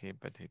is here,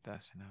 but he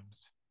doesn't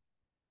answer.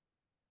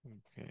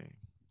 Okay.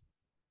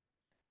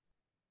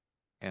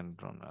 And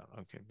Ronald.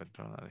 Okay, but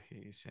Ronald, he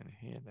isn't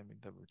here. Let me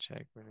double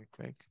check really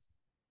quick.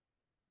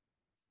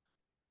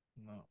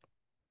 No.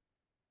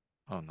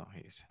 Oh, no,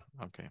 he isn't.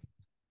 Okay.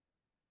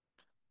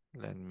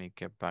 Let me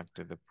get back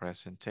to the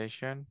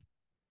presentation.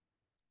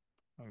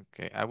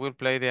 Okay, I will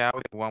play the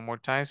audio one more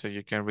time so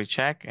you can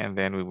recheck, and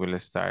then we will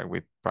start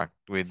with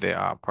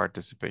the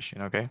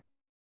participation, okay?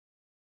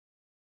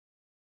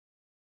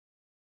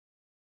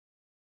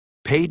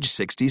 Page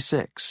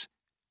 66.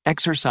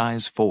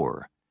 Exercise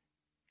 4.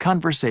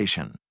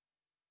 Conversation.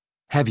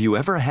 Have you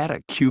ever had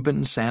a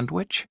Cuban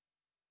sandwich?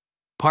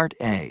 Part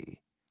A.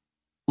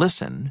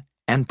 Listen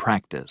and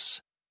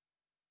practice.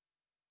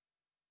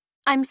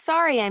 I'm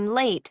sorry I'm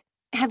late.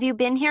 Have you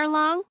been here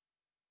long?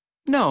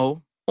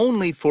 No,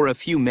 only for a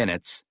few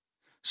minutes.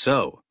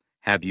 So,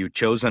 have you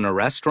chosen a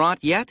restaurant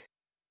yet?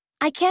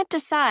 I can't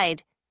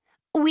decide.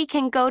 We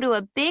can go to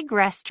a big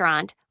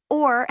restaurant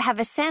or have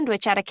a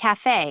sandwich at a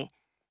cafe.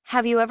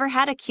 Have you ever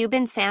had a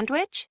Cuban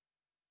sandwich?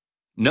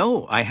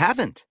 No, I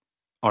haven't.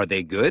 Are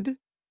they good?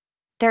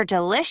 They're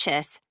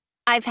delicious.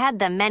 I've had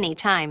them many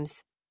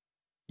times.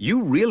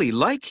 You really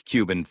like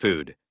Cuban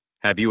food.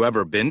 Have you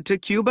ever been to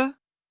Cuba?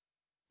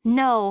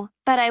 No,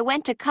 but I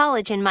went to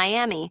college in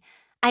Miami.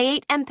 I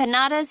ate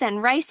empanadas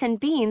and rice and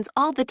beans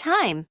all the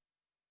time.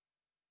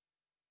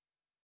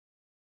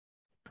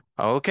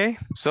 Okay,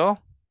 so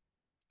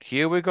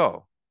here we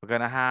go. We're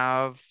gonna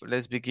have,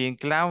 let's begin,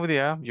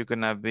 Claudia. You're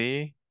gonna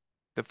be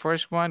the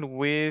first one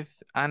with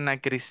Ana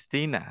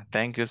Cristina.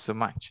 Thank you so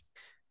much.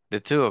 The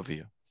two of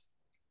you.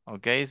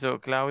 Okay, so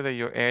Claudia,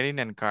 you're Erin,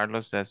 and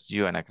Carlos, that's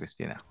you, Ana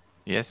Cristina.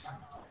 Yes?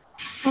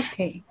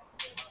 Okay.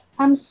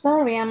 I'm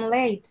sorry I'm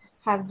late.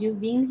 Have you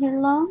been here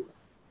long?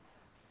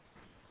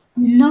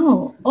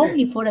 No,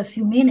 only for a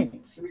few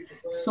minutes.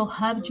 So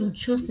have you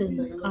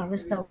chosen a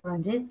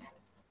restaurant yet?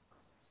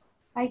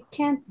 I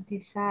can't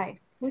decide.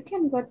 We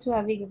can go to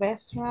a big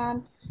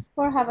restaurant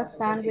or have a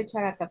sandwich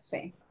at a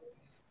cafe.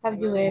 Have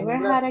you ever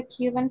had a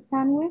Cuban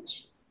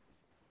sandwich?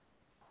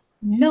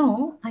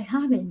 No, I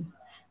haven't.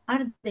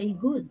 Are they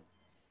good?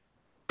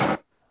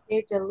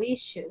 They're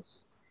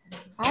delicious.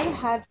 I've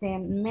had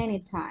them many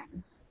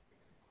times.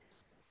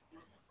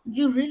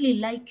 You really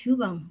like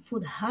Cuban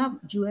food. Have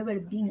you ever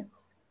been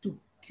to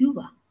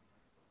Cuba?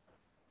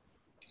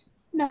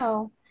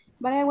 No,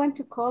 but I went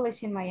to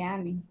college in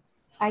Miami.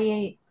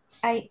 I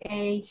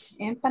ate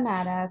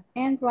empanadas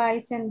and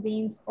rice and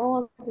beans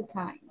all the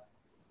time.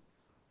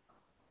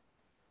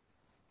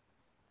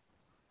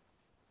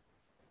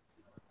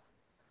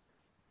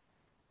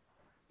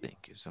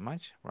 Thank you so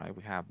much. Right,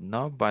 we have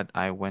no, but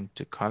I went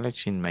to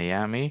college in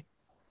Miami.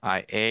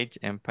 I ate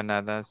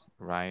empanadas,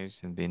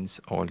 rice, and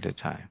beans all the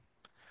time.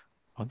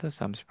 Oh, that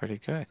sounds pretty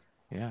good.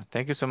 Yeah,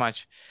 thank you so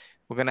much.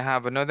 We're gonna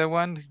have another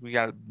one. We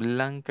got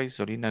Blanca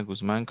Isolina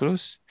Guzman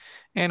Cruz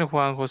and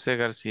Juan Jose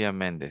Garcia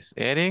Mendez.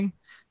 Erin,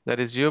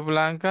 that is you,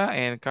 Blanca,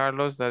 and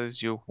Carlos, that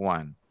is you,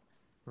 Juan.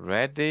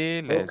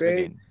 Ready? Let's Okay.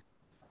 begin.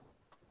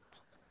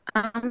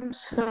 I'm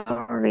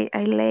sorry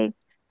I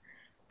late.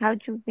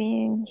 Have you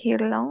been here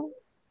long?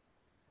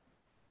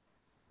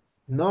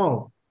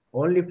 No,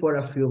 only for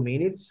a few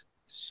minutes.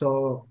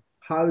 So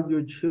how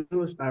you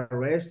choose a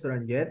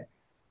restaurant yet?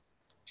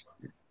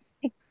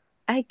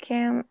 I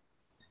can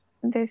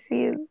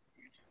decide.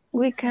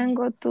 We can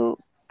go to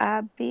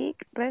a big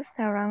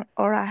restaurant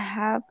or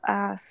have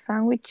a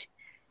sandwich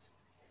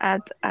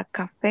at a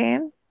cafe.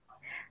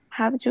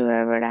 Have you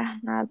ever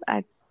had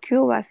a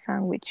Cuba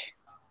sandwich?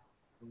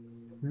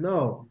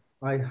 No,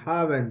 I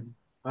haven't.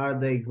 Are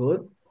they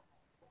good?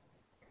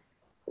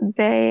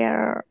 They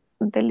are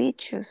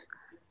delicious.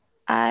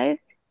 I've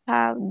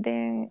had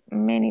them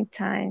many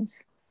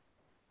times.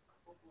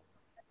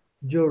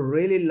 You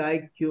really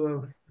like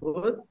Cuban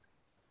food?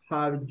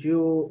 Have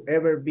you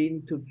ever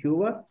been to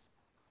Cuba?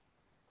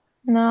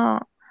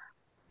 No,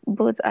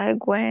 but I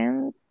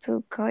went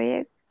to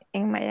college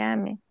in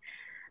Miami.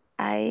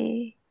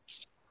 I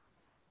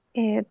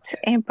ate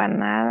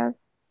empanadas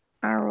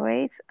and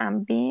rice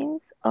and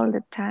beans all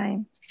the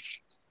time.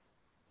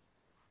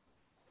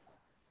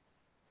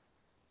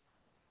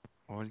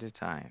 All the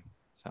time.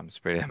 Sounds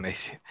pretty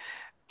amazing.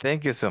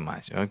 Thank you so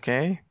much.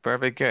 Okay,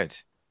 perfect, good.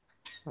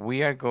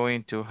 We are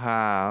going to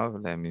have,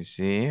 let me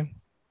see,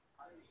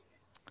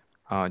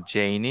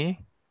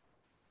 Janie.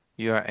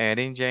 You are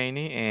Erin,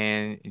 Janie,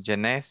 and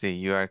Janesi,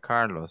 you are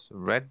Carlos.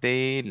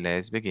 Ready?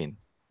 Let's begin.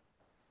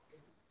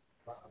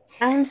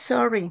 I'm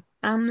sorry,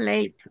 I'm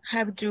late.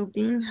 Have you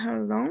been here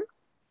long?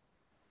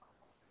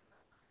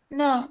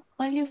 No,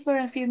 only for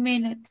a few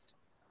minutes.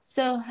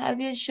 So,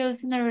 have you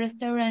chosen a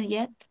restaurant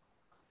yet?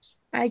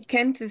 I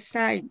can't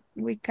decide.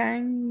 We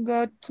can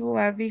go to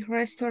a big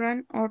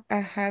restaurant or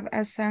have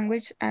a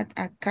sandwich at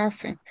a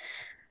cafe.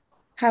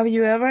 Have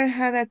you ever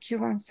had a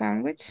Cuban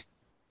sandwich?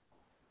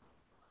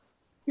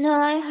 No,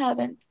 I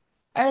haven't.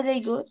 Are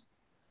they good?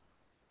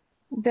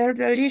 They're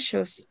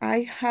delicious.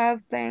 I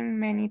had them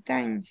many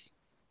times.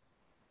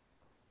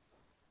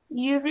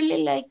 You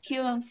really like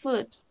Cuban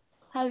food.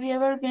 Have you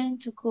ever been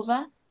to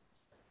Cuba?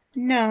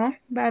 No,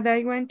 but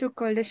I went to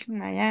college in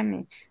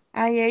Miami.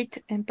 I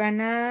ate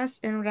empanadas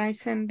and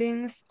rice and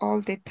beans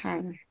all the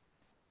time.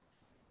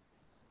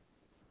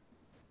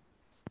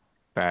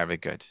 Very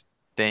good.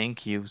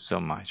 Thank you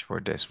so much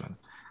for this one.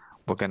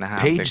 We're gonna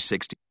have Page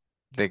 60.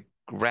 the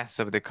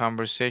rest of the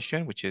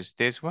conversation, which is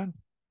this one.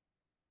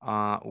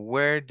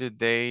 Where do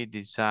they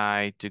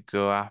decide to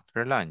go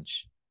after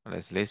lunch?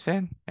 Let's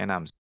listen, and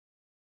I'm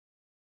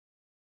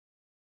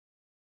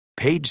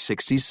Page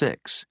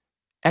 66.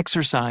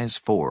 Exercise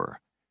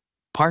 4.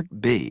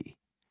 Part B.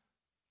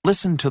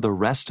 Listen to the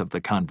rest of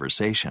the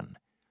conversation.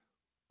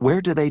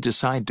 Where do they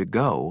decide to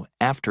go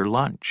after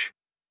lunch?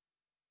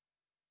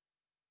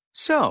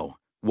 So,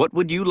 what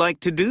would you like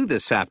to do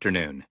this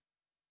afternoon?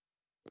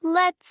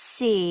 Let's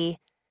see.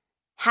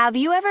 Have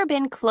you ever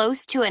been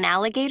close to an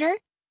alligator?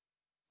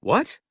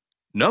 What?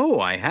 No,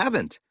 I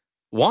haven't.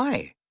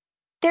 Why?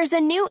 There's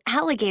a new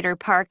alligator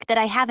park that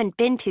I haven't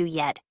been to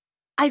yet.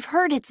 I've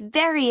heard it's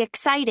very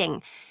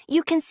exciting.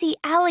 You can see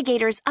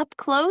alligators up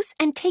close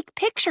and take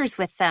pictures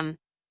with them.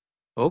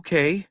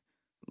 Okay,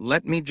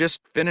 let me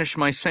just finish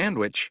my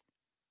sandwich.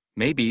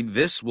 Maybe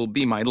this will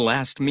be my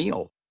last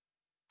meal.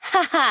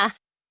 Haha!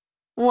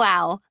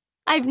 Wow,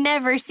 I've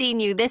never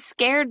seen you this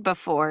scared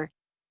before.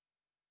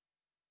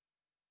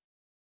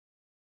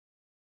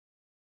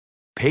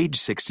 Page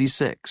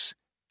 66.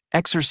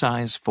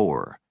 Exercise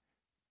 4.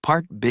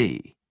 Part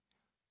B.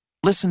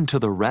 Listen to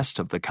the rest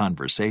of the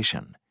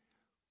conversation.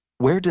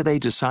 Where do they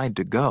decide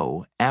to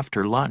go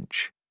after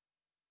lunch?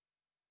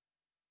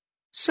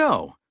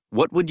 So,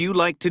 what would you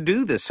like to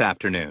do this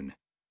afternoon?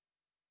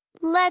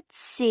 Let's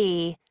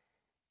see.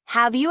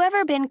 Have you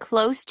ever been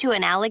close to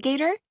an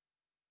alligator?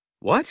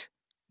 What?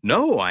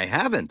 No, I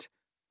haven't.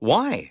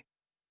 Why?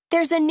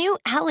 There's a new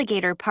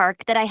alligator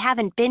park that I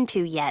haven't been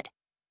to yet.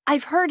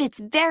 I've heard it's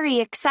very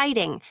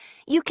exciting.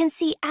 You can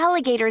see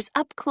alligators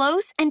up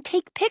close and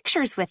take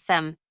pictures with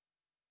them.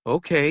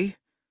 Okay,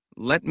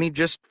 let me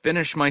just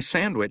finish my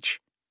sandwich.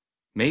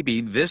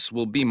 Maybe this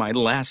will be my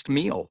last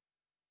meal.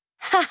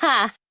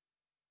 Haha!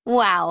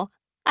 Wow,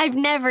 I've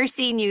never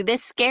seen you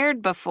this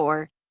scared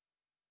before.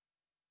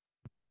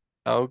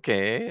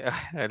 Okay,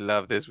 I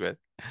love this one.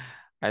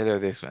 I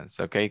love this one.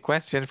 Okay,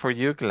 question for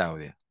you,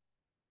 Claudia.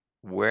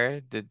 Where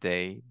did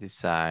they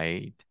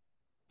decide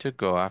to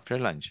go after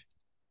lunch?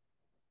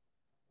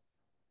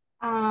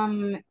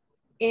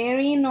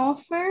 Erin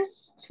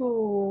offers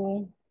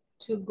to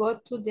go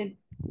to the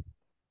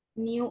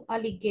new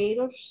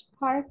alligators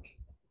park.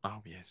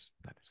 Oh, yes,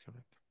 that is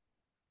correct.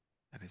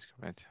 That is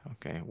correct.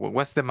 Okay,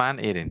 what's the man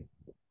eating?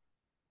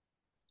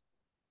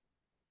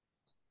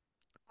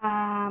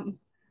 A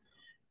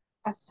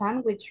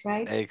sandwich,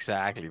 right?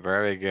 Exactly,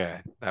 very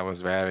good. That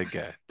was very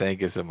good.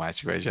 Thank you so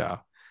much. Great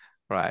job.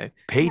 Right.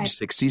 Page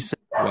 66.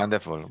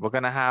 Wonderful. We're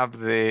gonna have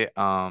the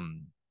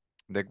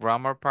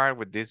grammar part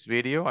with this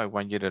video. I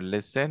want you to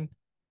listen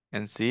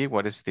and see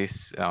what is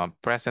this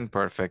present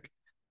perfect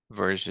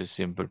versus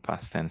simple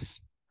past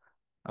tense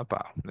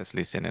about. Let's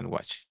listen and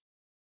watch.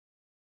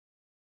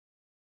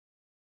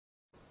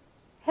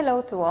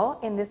 Hello to all.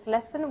 In this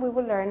lesson, we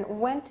will learn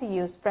when to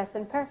use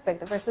present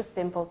perfect versus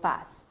simple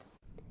past.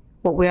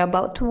 What we're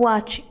about to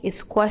watch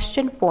is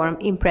question form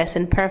in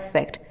present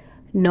perfect.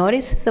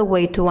 Notice the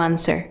way to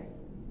answer.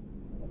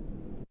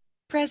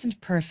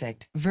 Present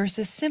perfect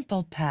versus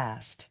simple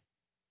past.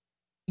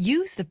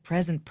 Use the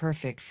present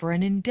perfect for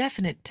an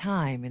indefinite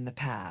time in the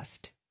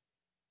past.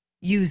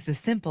 Use the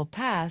simple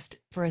past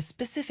for a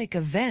specific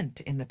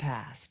event in the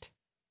past.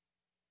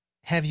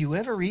 Have you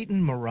ever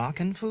eaten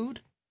Moroccan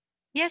food?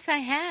 Yes, I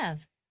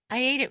have. I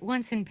ate it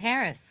once in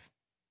Paris.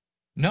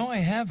 No, I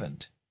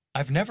haven't.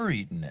 I've never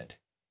eaten it.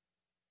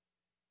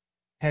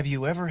 Have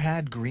you ever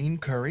had green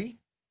curry?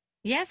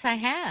 Yes, I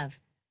have.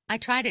 I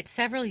tried it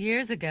several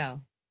years ago.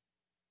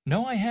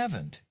 No, I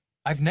haven't.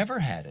 I've never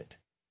had it.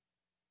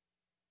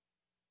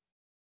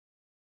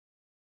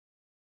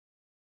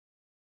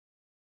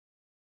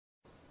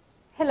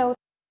 Hello.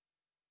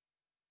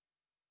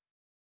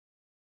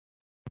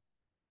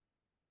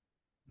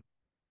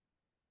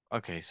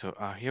 Okay, so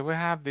here we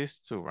have these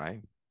two,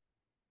 right?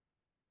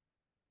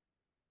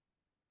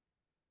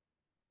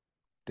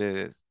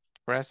 The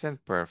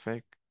present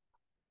perfect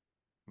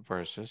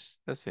versus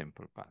the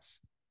simple past.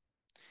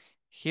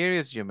 Here,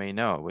 as you may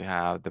know, we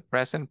have the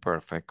present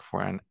perfect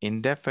for an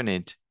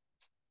indefinite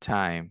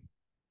time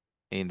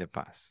in the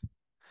past.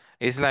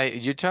 It's like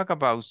you talk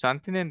about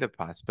something in the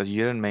past, but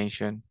you don't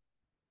mention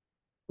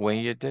when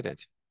you did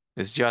it.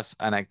 It's just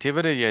an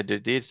activity you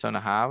did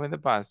somehow in the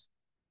past,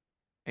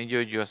 and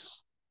you're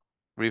just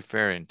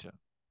referring to.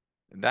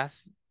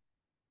 That's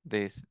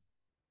this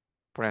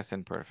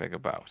present perfect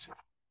about.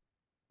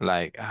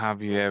 Like,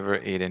 have you ever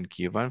eaten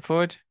Cuban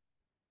food?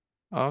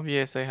 Oh,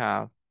 yes, I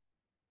have.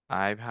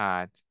 I've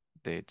had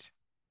it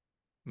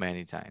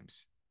many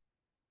times.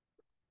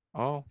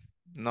 Oh,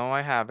 no,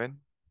 I haven't.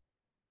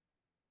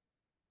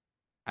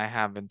 I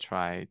haven't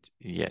tried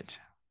yet.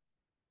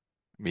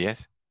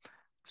 Yes.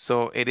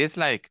 So it is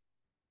like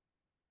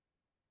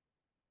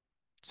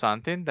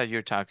something that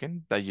you're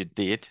talking that you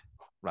did,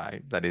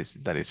 right? That is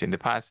in the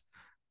past.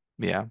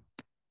 Yeah.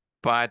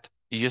 But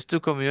just to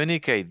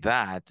communicate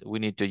that, we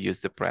need to use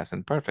the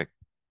present perfect.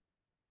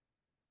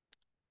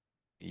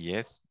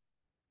 Yes.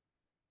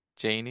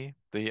 Janie,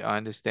 do you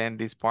understand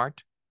this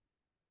part?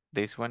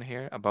 This one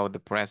here about the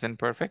present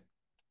perfect?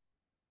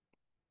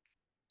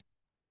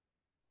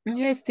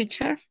 Yes,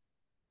 teacher.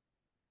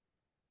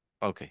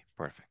 Okay,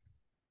 perfect.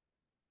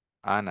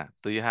 Ana,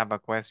 do you have a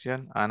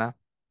question? Ana,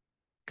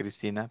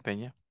 Cristina,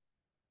 Peña?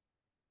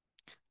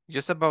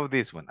 Just about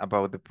this one,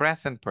 about the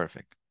present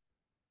perfect.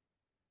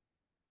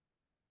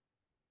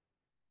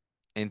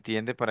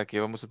 ¿Entiende para qué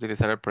vamos a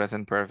utilizar el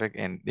present perfect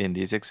in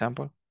this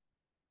example?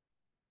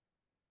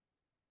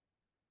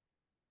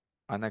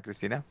 Ana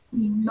Cristina?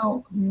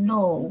 No,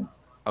 no.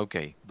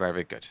 Okay,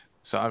 very good.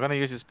 So I'm going to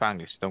use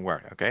Spanglish, don't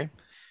worry, okay?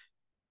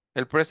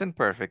 El present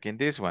perfect in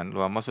this one lo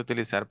vamos a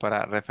utilizar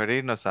para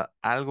referirnos a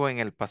algo en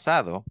el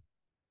pasado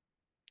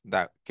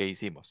que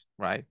hicimos,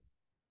 right?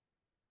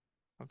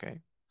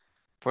 Okay.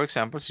 For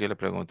example, si yo le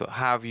pregunto,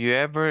 have you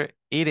ever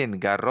eaten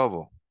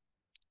garrobo?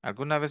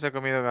 ¿Alguna vez ha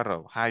comido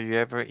garrobo? Have you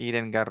ever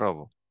eaten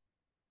garrobo?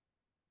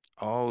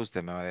 Oh,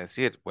 usted me va a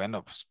decir,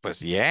 bueno, pues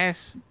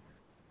yes,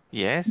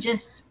 yes,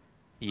 Yes.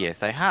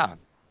 yes, I have.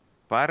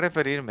 Para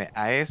referirme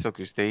a eso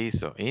que usted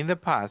hizo in the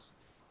past,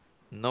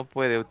 no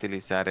puede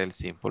utilizar el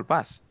simple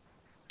past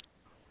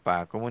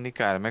para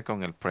comunicarme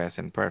con el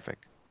present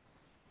perfect.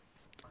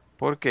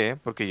 ¿Por qué?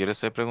 Porque yo le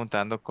estoy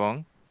preguntando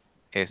con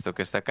esto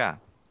que está acá.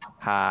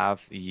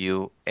 Have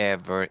you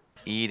ever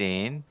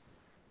eaten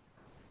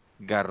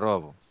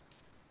garrobo?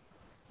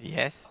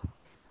 Yes.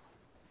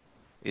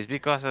 It's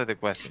because of the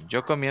question.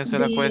 Yo comienzo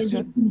la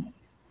question.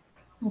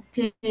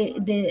 Okay,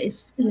 the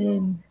is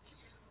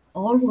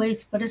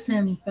always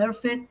present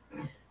perfect.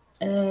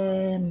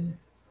 Um,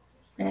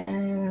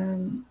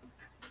 um,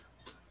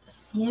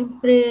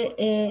 siempre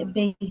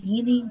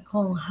beginning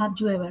con have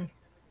you ever.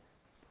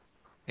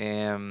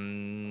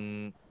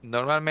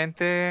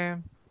 Normalmente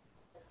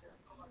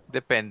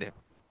depende,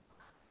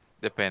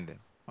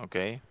 ¿ok?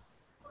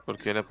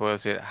 Porque yo le puedo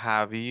decir,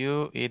 have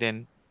you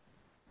eaten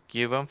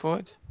Cuban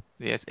food?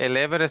 Yes. El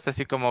ever está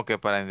así como que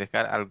para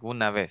indicar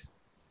alguna vez,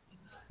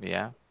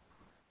 ¿ya?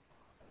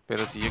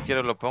 Pero si yo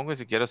quiero lo pongo y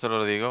si quiero solo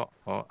lo digo,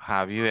 oh,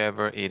 have you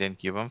ever eaten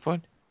Cuban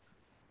food?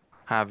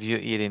 Have you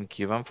eaten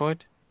Cuban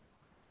food?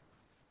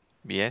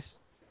 Yes.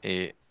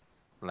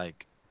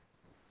 Like,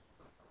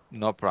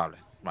 no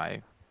problem,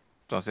 right?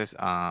 Entonces,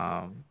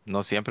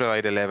 no siempre va a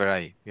ir el ever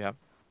ahí, ¿ya?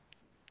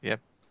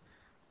 Yep.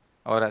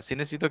 Ahora, sí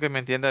necesito que me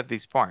entienda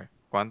this part.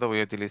 ¿Cuándo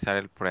voy a utilizar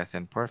el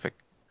present perfect?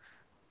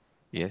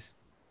 Yes,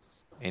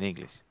 en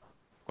inglés.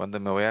 Cuando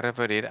me voy a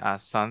referir a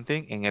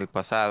something en el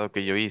pasado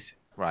que yo hice,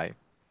 right?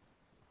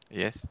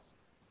 Yes,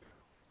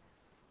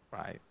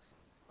 right.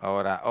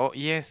 Ahora, oh,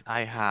 yes,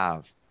 I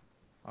have.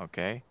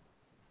 Okay.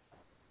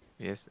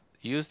 Yes,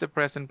 use the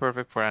present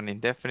perfect for an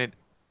indefinite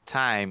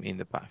time in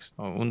the past.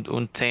 O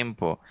un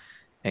tiempo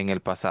en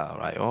el pasado,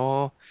 right?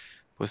 Oh,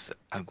 pues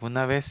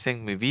alguna vez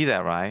en mi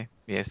vida, right?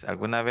 Yes,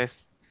 alguna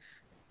vez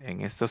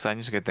en estos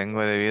años que tengo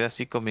de vida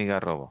sí comí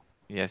garrobo.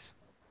 Yes,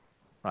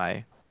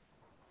 right?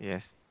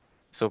 Yes.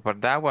 So for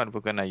that one,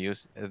 we're gonna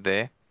use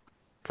the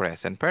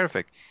present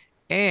perfect.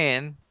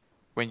 And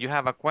when you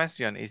have a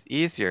question, it's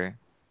easier.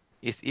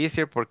 It's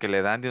easier porque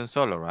le dan de un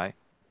solo, right?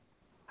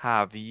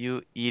 Have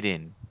you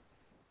eaten?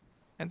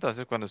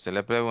 Entonces, cuando usted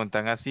le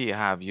preguntan así,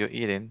 have you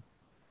eaten?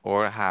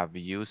 Or have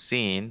you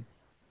seen?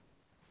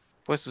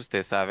 Pues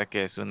usted sabe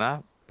que es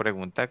una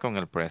pregunta con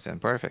el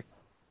present perfect.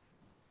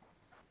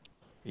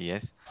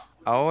 Yes.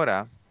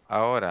 Ahora,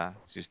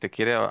 si usted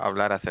quiere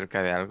hablar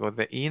acerca de algo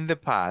de in the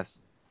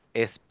past,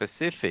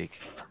 specific.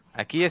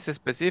 Aquí es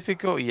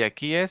específico y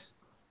aquí es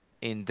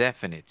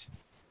indefinite.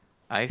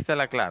 Ahí está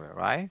la clave,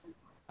 right?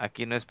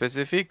 Aquí no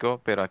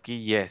específico, pero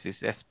aquí yes,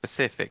 it's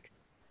specific.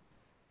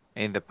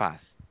 In the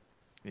past.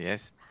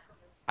 Yes.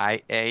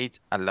 I ate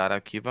a lot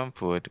of Cuban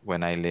food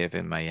when I lived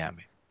in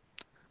Miami.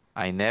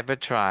 I never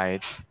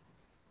tried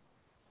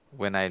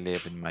when I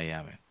lived in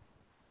Miami.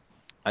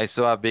 I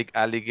saw a big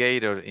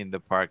alligator in the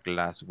park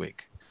last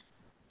week.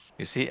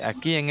 You see,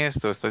 aquí en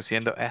esto estoy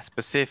siendo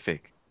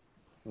specific.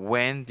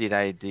 When did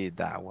I did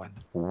that one?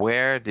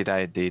 Where did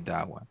I did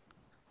that one?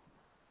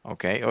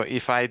 Okay, or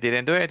if I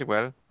didn't do it,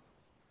 well,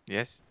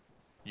 yes,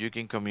 you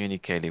can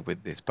communicate it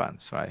with these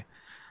pants, right?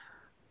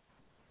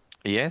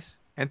 Yes.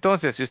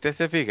 Entonces, si usted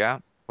se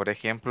fija, por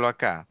ejemplo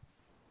acá,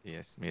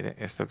 yes, mire,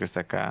 esto que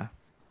está acá,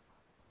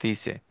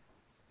 dice,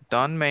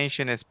 don't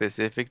mention a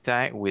specific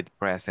time with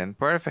present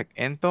perfect.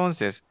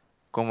 Entonces,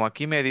 como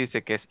aquí me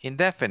dice que es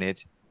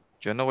indefinite,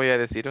 yo no voy a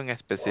decir un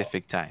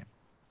specific time.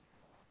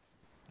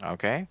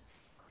 Okay.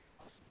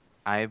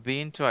 I've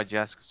been to a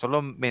just,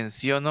 solo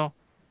menciono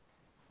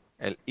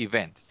el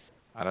event.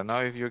 I don't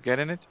know if you're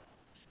getting it.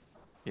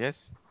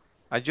 Yes.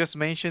 I just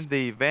mentioned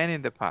the event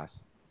in the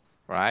past,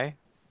 right?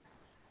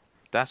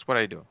 That's what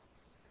I do.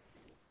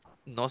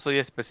 No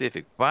soy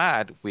specific,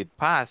 but with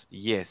past,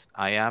 yes,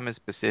 I am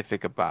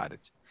specific about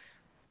it.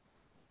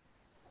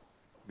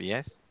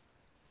 Yes.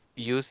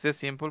 Use the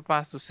simple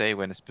past to say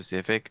when a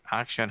specific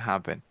action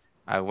happened.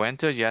 I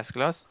went to a jazz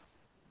class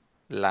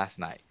last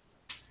night.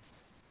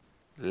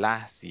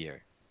 Last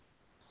year.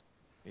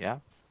 Yeah.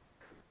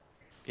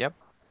 Yep.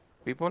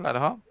 People at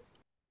home,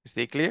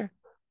 stay clear?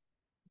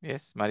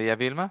 Yes. Maria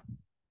Vilma?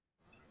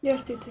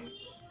 Yes, teacher.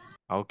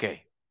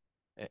 Okay.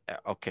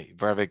 Okay,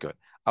 very good.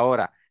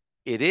 Ahora,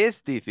 it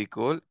is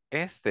difficult.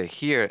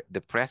 Here,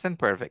 the present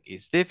perfect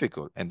is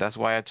difficult. And that's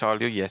why I told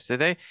you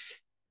yesterday,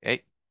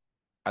 hey,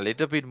 a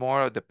little bit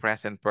more of the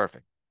present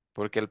perfect.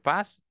 Porque el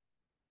past,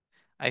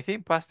 I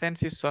think past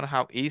tense is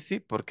somehow easy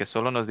porque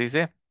solo nos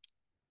dice,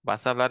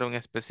 vas a hablar un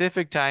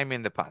specific time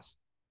in the past.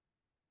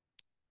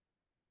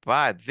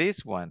 But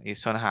this one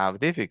is somehow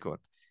difficult.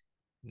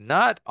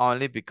 Not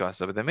only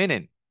because of the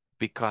meaning,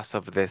 because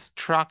of the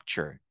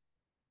structure.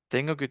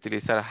 Tengo que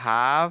utilizar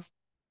have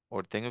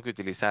o tengo que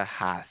utilizar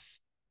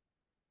has.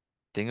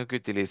 Tengo que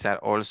utilizar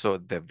also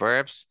the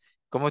verbs.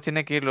 ¿Cómo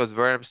tienen que ir los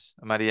verbs,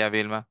 María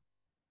Vilma?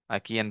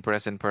 Aquí en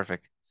present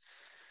perfect.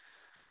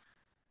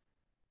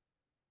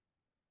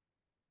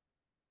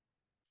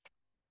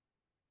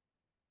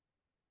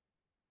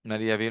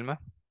 María Vilma,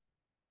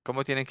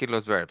 ¿cómo tienen que ir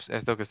los verbs?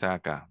 Esto que está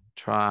acá.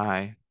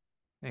 Try.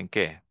 ¿En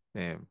qué?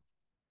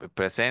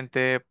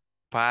 Presente,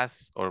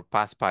 past or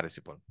past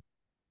participle.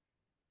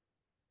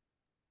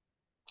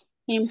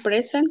 In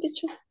present,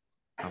 teacher.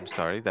 I'm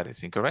sorry, that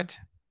is incorrect.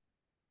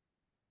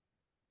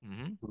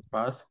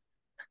 Past.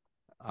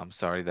 I'm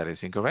sorry, that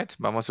is incorrect.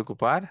 Vamos a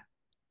ocupar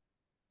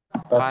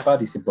Past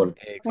participle.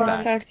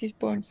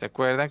 Exacto. ¿Se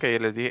acuerdan que yo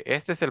les dije,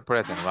 este es el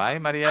present,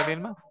 right, María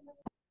Vilma?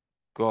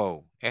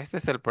 Go. Este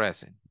es el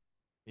present.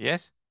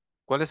 Yes.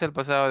 ¿Cuál es el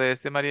pasado de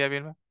este, María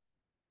Vilma?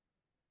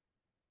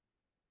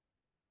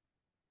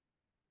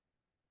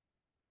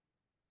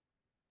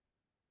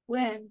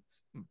 Went.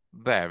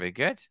 Very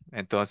good.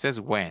 Entonces,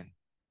 when.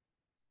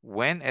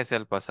 When es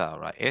el pasado,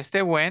 right?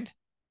 Este went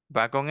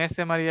va con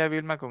este, María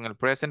Vilma, con el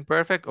present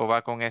perfect o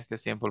va con este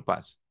simple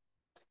past.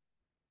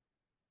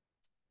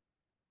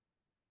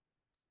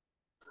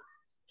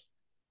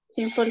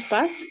 Simple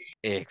past.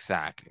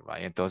 Exactly,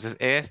 right. Entonces,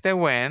 este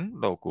when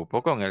lo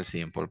ocupo con el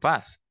simple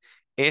past.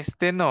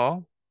 Este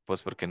no,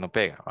 pues porque no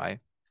pega,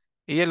 right?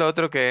 Y el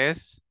otro que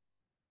es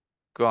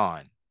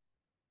gone.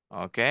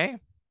 ¿Ok?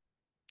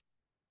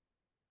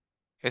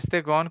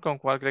 Este gone, ¿con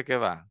cuál cree que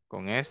va?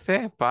 ¿Con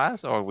este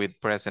past o with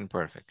present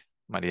perfect?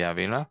 María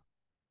Vilma.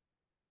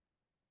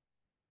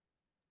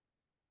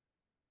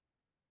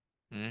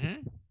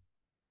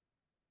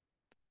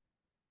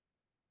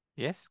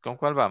 Yes, ¿con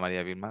cuál va,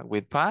 María Vilma?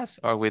 With past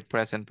or with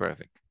present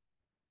perfect?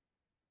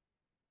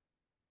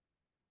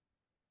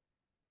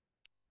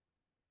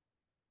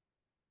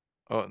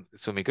 Oh,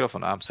 su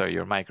micrófono. I'm sorry,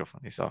 your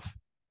microphone is off.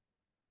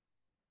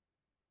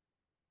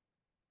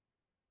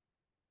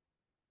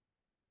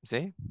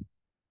 ¿Sí?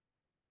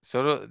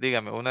 Solo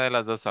dígame una de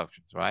las dos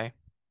options, right?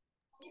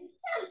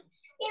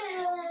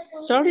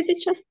 Sorry,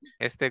 teacher.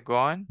 Este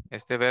gone,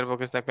 este verbo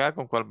que está acá,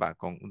 ¿con cuál va?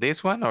 ¿Con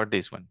this one or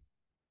this one?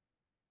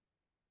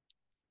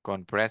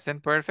 ¿Con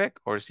present perfect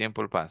or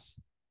simple past?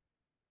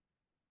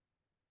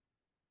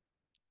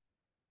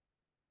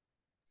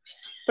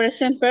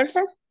 Present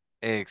perfect.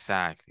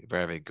 Exactly,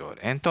 very good.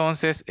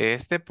 Entonces,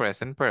 este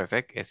present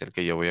perfect es el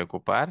que yo voy a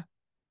ocupar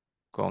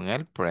con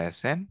el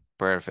present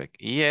perfect.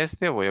 Y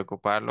este voy a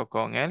ocuparlo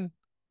con el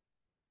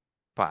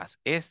past.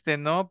 Este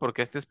no,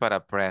 porque este es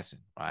para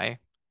present,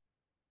 right?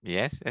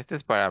 Yes, este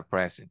es para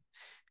present.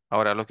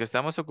 Ahora, lo que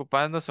estamos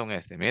ocupando son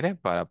este, mire,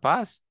 para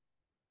past.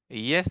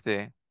 Y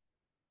este,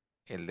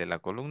 el de la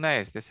columna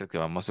este es el que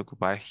vamos a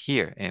ocupar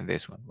here in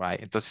this one, right?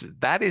 Entonces,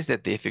 that is the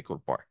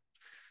difficult part.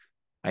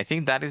 I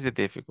think that is the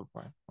difficult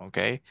part,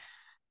 okay?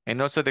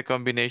 And also the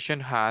combination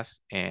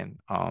has and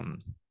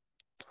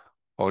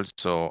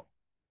also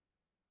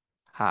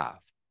have,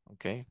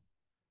 okay?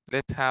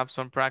 Let's have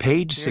some practice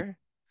Page here.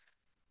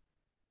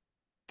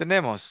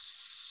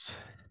 Tenemos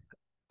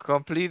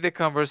complete the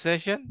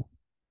conversation.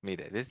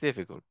 Mire, this is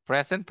difficult.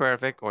 Present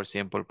perfect or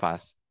simple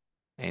past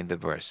in the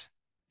verse.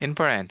 In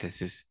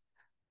parentheses.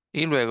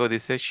 Y luego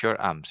dice short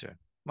answer.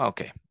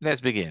 Okay,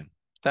 let's begin.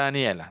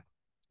 Daniela,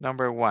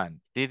 number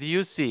 1. Did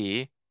you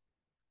see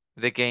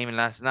the game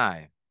last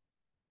night?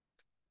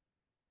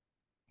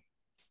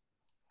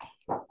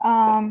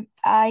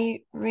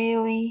 I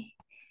really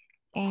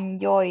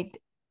enjoyed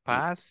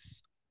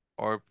Past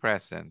or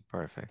present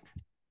perfect?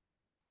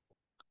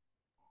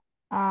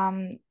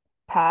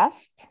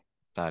 past.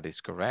 That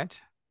is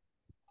correct.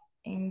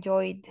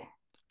 Enjoyed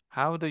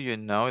How do you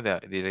know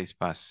that it is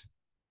past?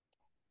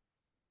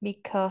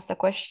 because the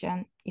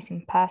question is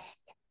in past.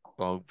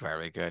 Oh,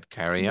 very good.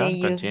 Carry They on.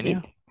 used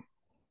Continue.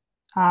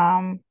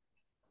 it.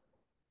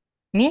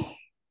 Me?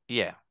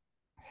 Yeah.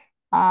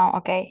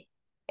 Okay.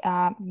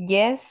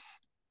 Yes,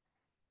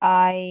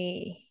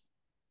 I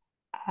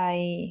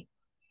I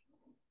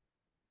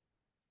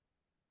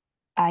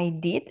I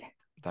did.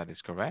 That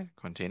is correct.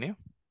 Continue.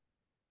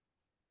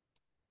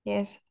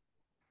 Yes,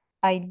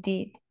 I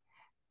did.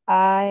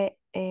 I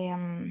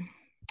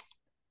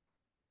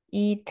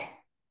it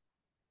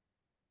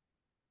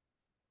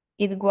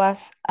it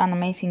was an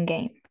amazing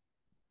game.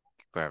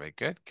 Very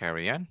good.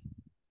 Carry on.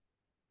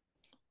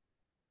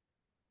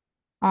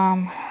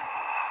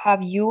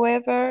 Have you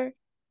ever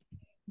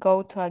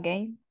go to a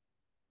game?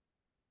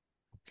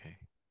 Okay.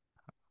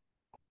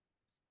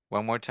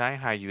 One more time.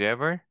 Have you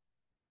ever?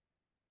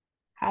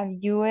 Have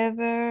you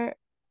ever,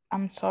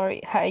 I'm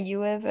sorry, have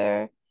you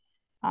ever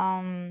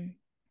gone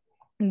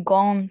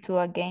to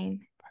a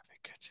game? Very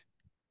good.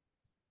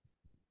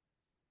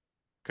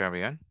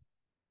 Carry on.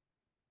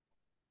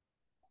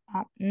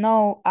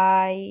 No,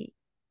 I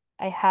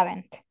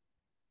haven't.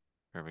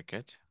 Very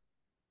good.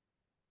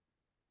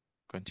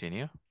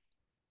 Continue.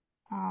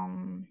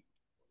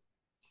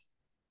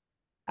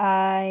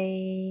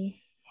 I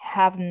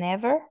Have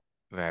never.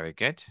 Very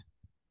good.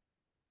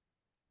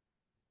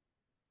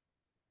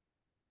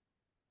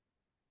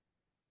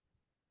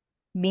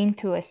 Been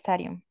to a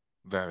stadium.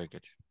 Very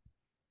good.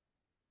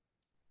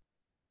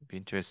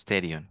 Been to a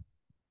stadium.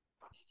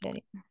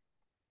 Stadium.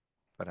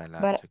 But I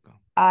love But to go.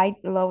 I'd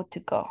love to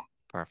go.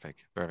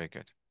 Perfect. Very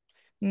good.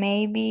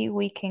 Maybe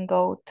we can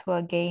go to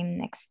a game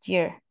next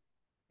year.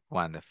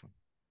 Wonderful.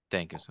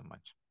 Thank you so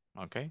much.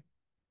 Okay.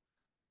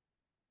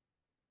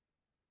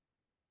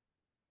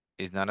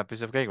 It's not a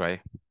piece of cake, right?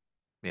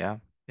 Yeah.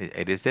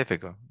 It is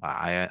difficult.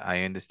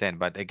 I understand.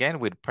 But again,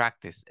 with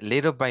practice,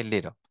 little by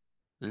little,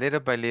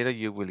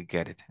 you will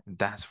get it.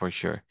 That's for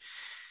sure.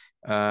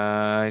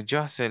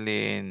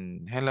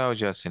 Jocelyn. Hello,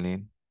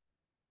 Jocelyn.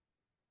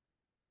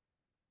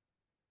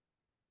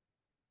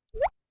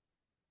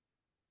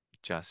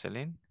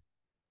 Jocelyn.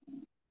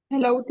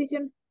 Hello,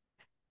 teacher.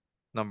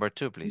 Number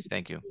 2, please.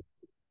 Thank you.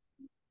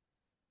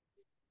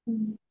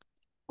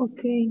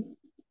 Okay.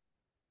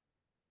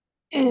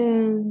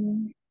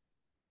 Um,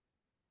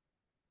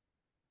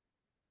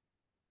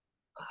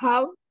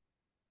 how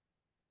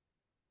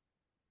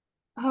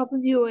have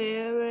you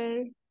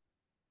ever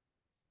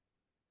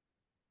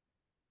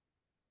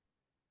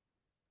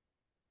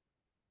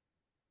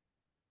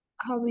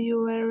have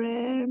you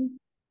ever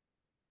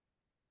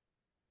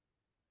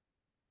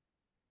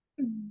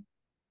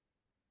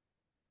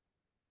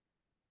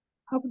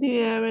have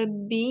you ever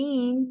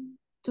been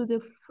to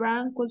the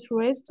Franco's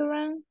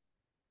restaurant?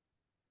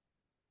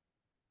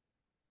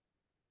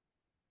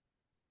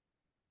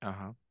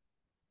 Uh-huh.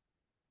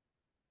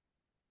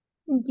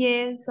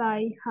 Yes,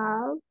 I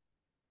have.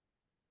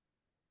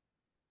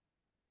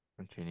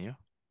 Continue.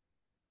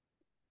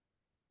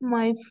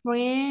 My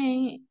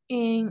friend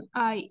and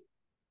I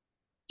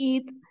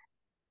eat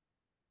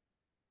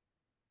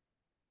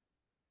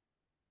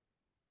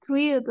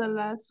three the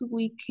last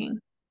weekend.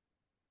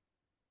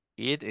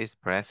 It is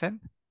present.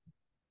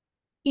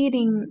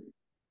 Eating.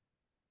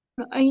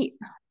 I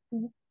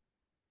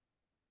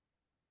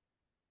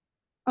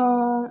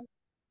uh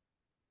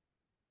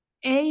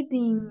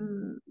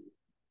eating.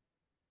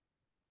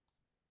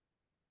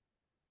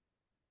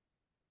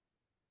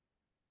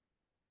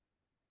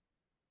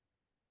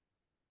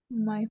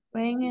 My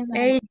friend and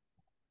I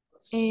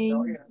ate.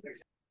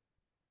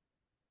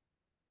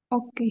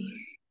 Okay.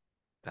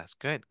 That's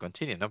good.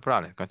 Continue. No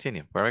problem.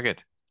 Continue. Very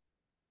good.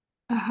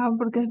 Ajá,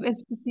 porque es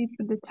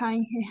specific the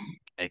time.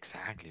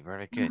 Exactly.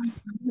 Very good.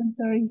 I'm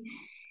sorry.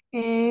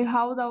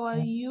 How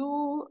about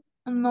you?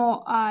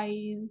 No,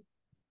 I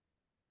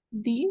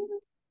did.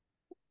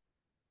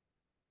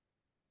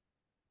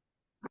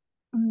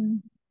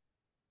 Mm,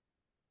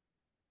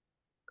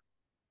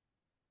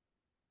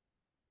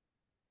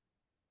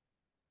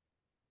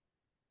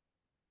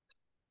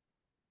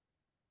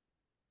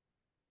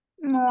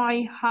 no,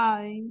 I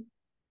haven't.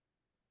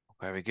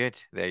 Very good.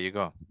 There you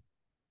go.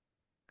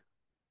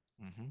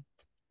 Mhm.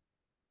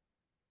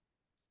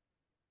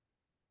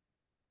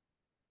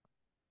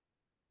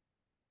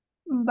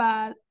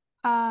 But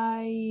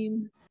I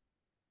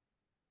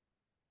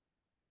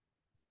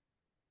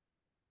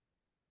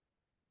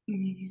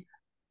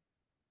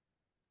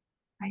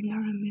don't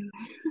remember.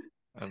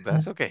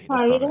 That's okay. No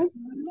Sorry. problem.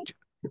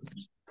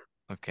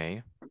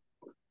 Okay.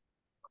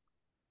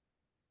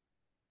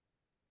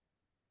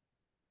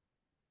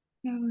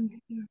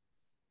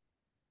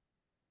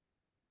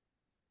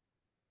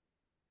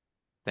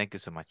 Thank you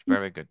so much.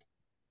 Very good.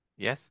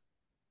 Yes?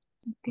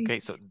 Okay,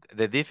 so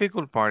the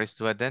difficult part is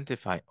to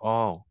identify,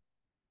 oh,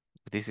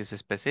 this is a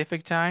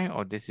specific time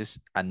or this is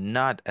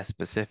not a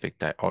specific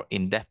time or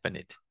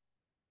indefinite.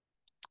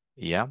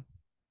 Yeah.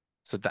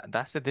 So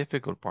that's the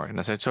difficult part. And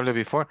as I told you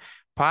before,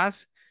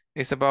 past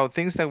is about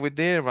things that we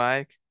did,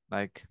 right?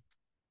 Like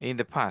in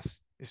the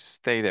past,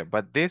 stay there.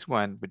 But this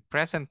one with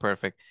present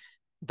perfect,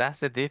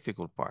 that's the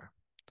difficult part.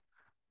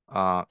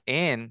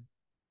 And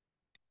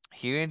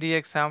here in the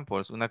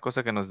examples, una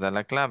cosa que nos da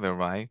la clave,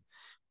 right?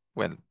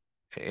 Well,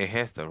 es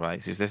esto,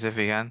 right? Si ustedes se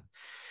fijan,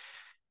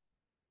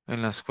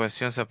 en las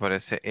questions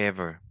aparece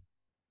ever.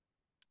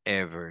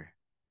 Ever.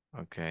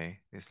 Okay.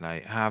 It's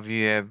like, have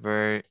you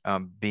ever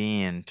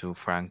been to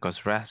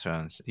Franco's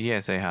restaurants?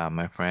 Yes, I have,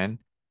 my friend.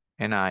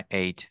 And I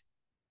ate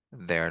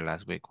there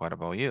last week. What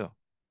about you?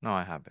 No,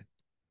 I haven't.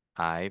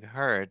 I've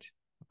heard.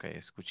 Okay,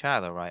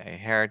 escuchado, right? I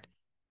heard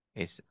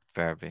is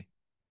very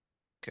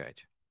good.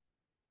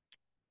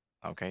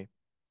 Okay.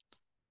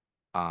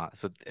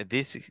 So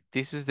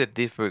this is the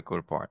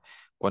difficult part.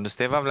 Cuando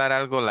usted va a hablar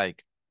algo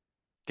like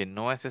que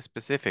no es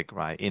specific,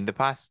 right? In the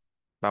past,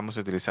 vamos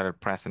a utilizar el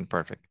present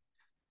perfect.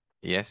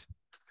 Yes,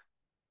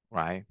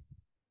 right?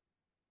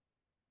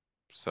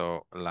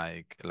 So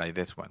like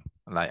this one.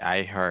 Like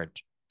I've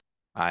heard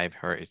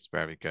it's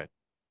very good.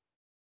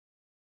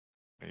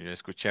 You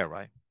escuché,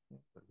 right?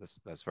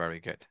 That's very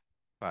good.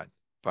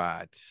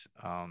 But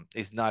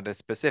it's not a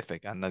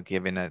specific. I'm not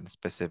giving a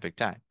specific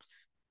time.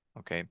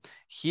 Okay.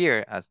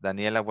 Here, as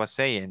Daniela was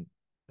saying,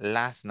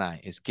 last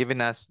night is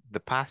giving us the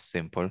past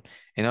simple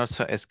and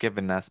also it's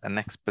giving us a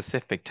next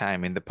specific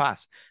time in the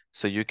past.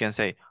 So you can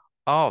say,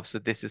 oh, so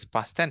this is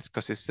past tense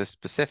because it's a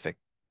specific.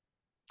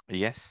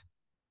 Yes,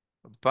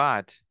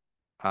 but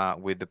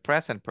with the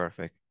present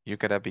perfect, you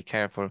gotta be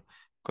careful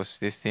because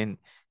this thing,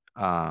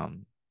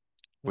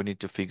 we need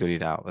to figure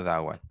it out with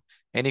that one.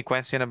 Any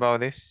question about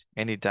this?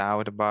 Any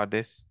doubt about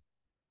this?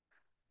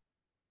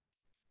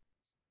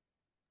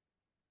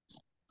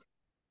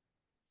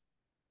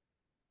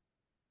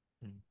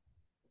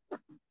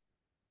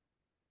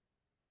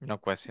 No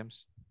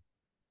questions.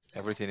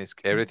 Everything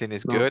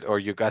is No. good, or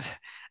you got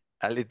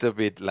a little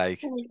bit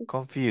like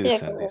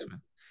confused on this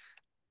one.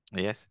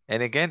 Yes,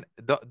 and again,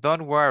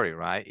 don't worry,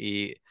 right?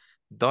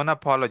 Don't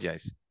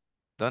apologize.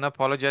 Don't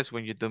apologize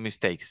when you do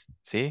mistakes.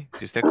 ¿Sí?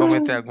 Si usted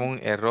comete algún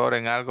error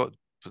en algo,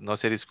 pues no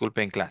se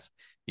disculpe en clase.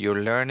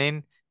 You're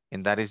learning,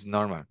 and that is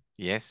normal.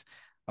 Yes.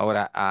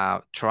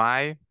 Ahora,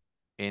 try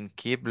and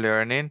keep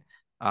learning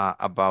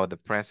about the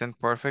present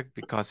perfect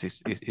because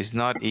it's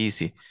not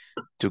easy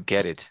to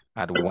get it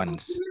at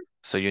once.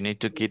 So you need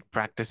to keep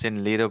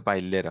practicing little by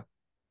little.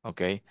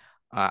 Okay.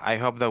 I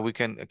hope that we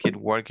can keep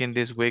working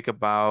this week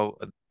about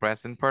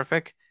present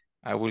perfect.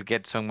 I will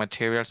get some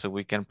material so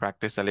we can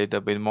practice a little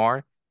bit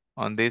more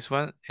on this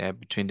one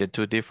between the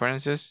two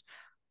differences,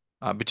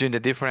 between the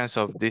difference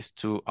of these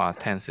two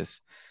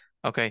tenses.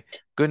 Okay.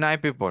 Good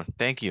night, people.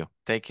 Thank you.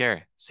 Take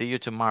care. See you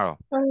tomorrow.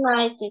 Good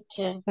night,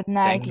 teacher. Good Thank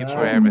night, you for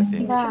teacher.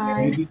 everything. Bye.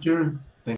 Hey, teacher.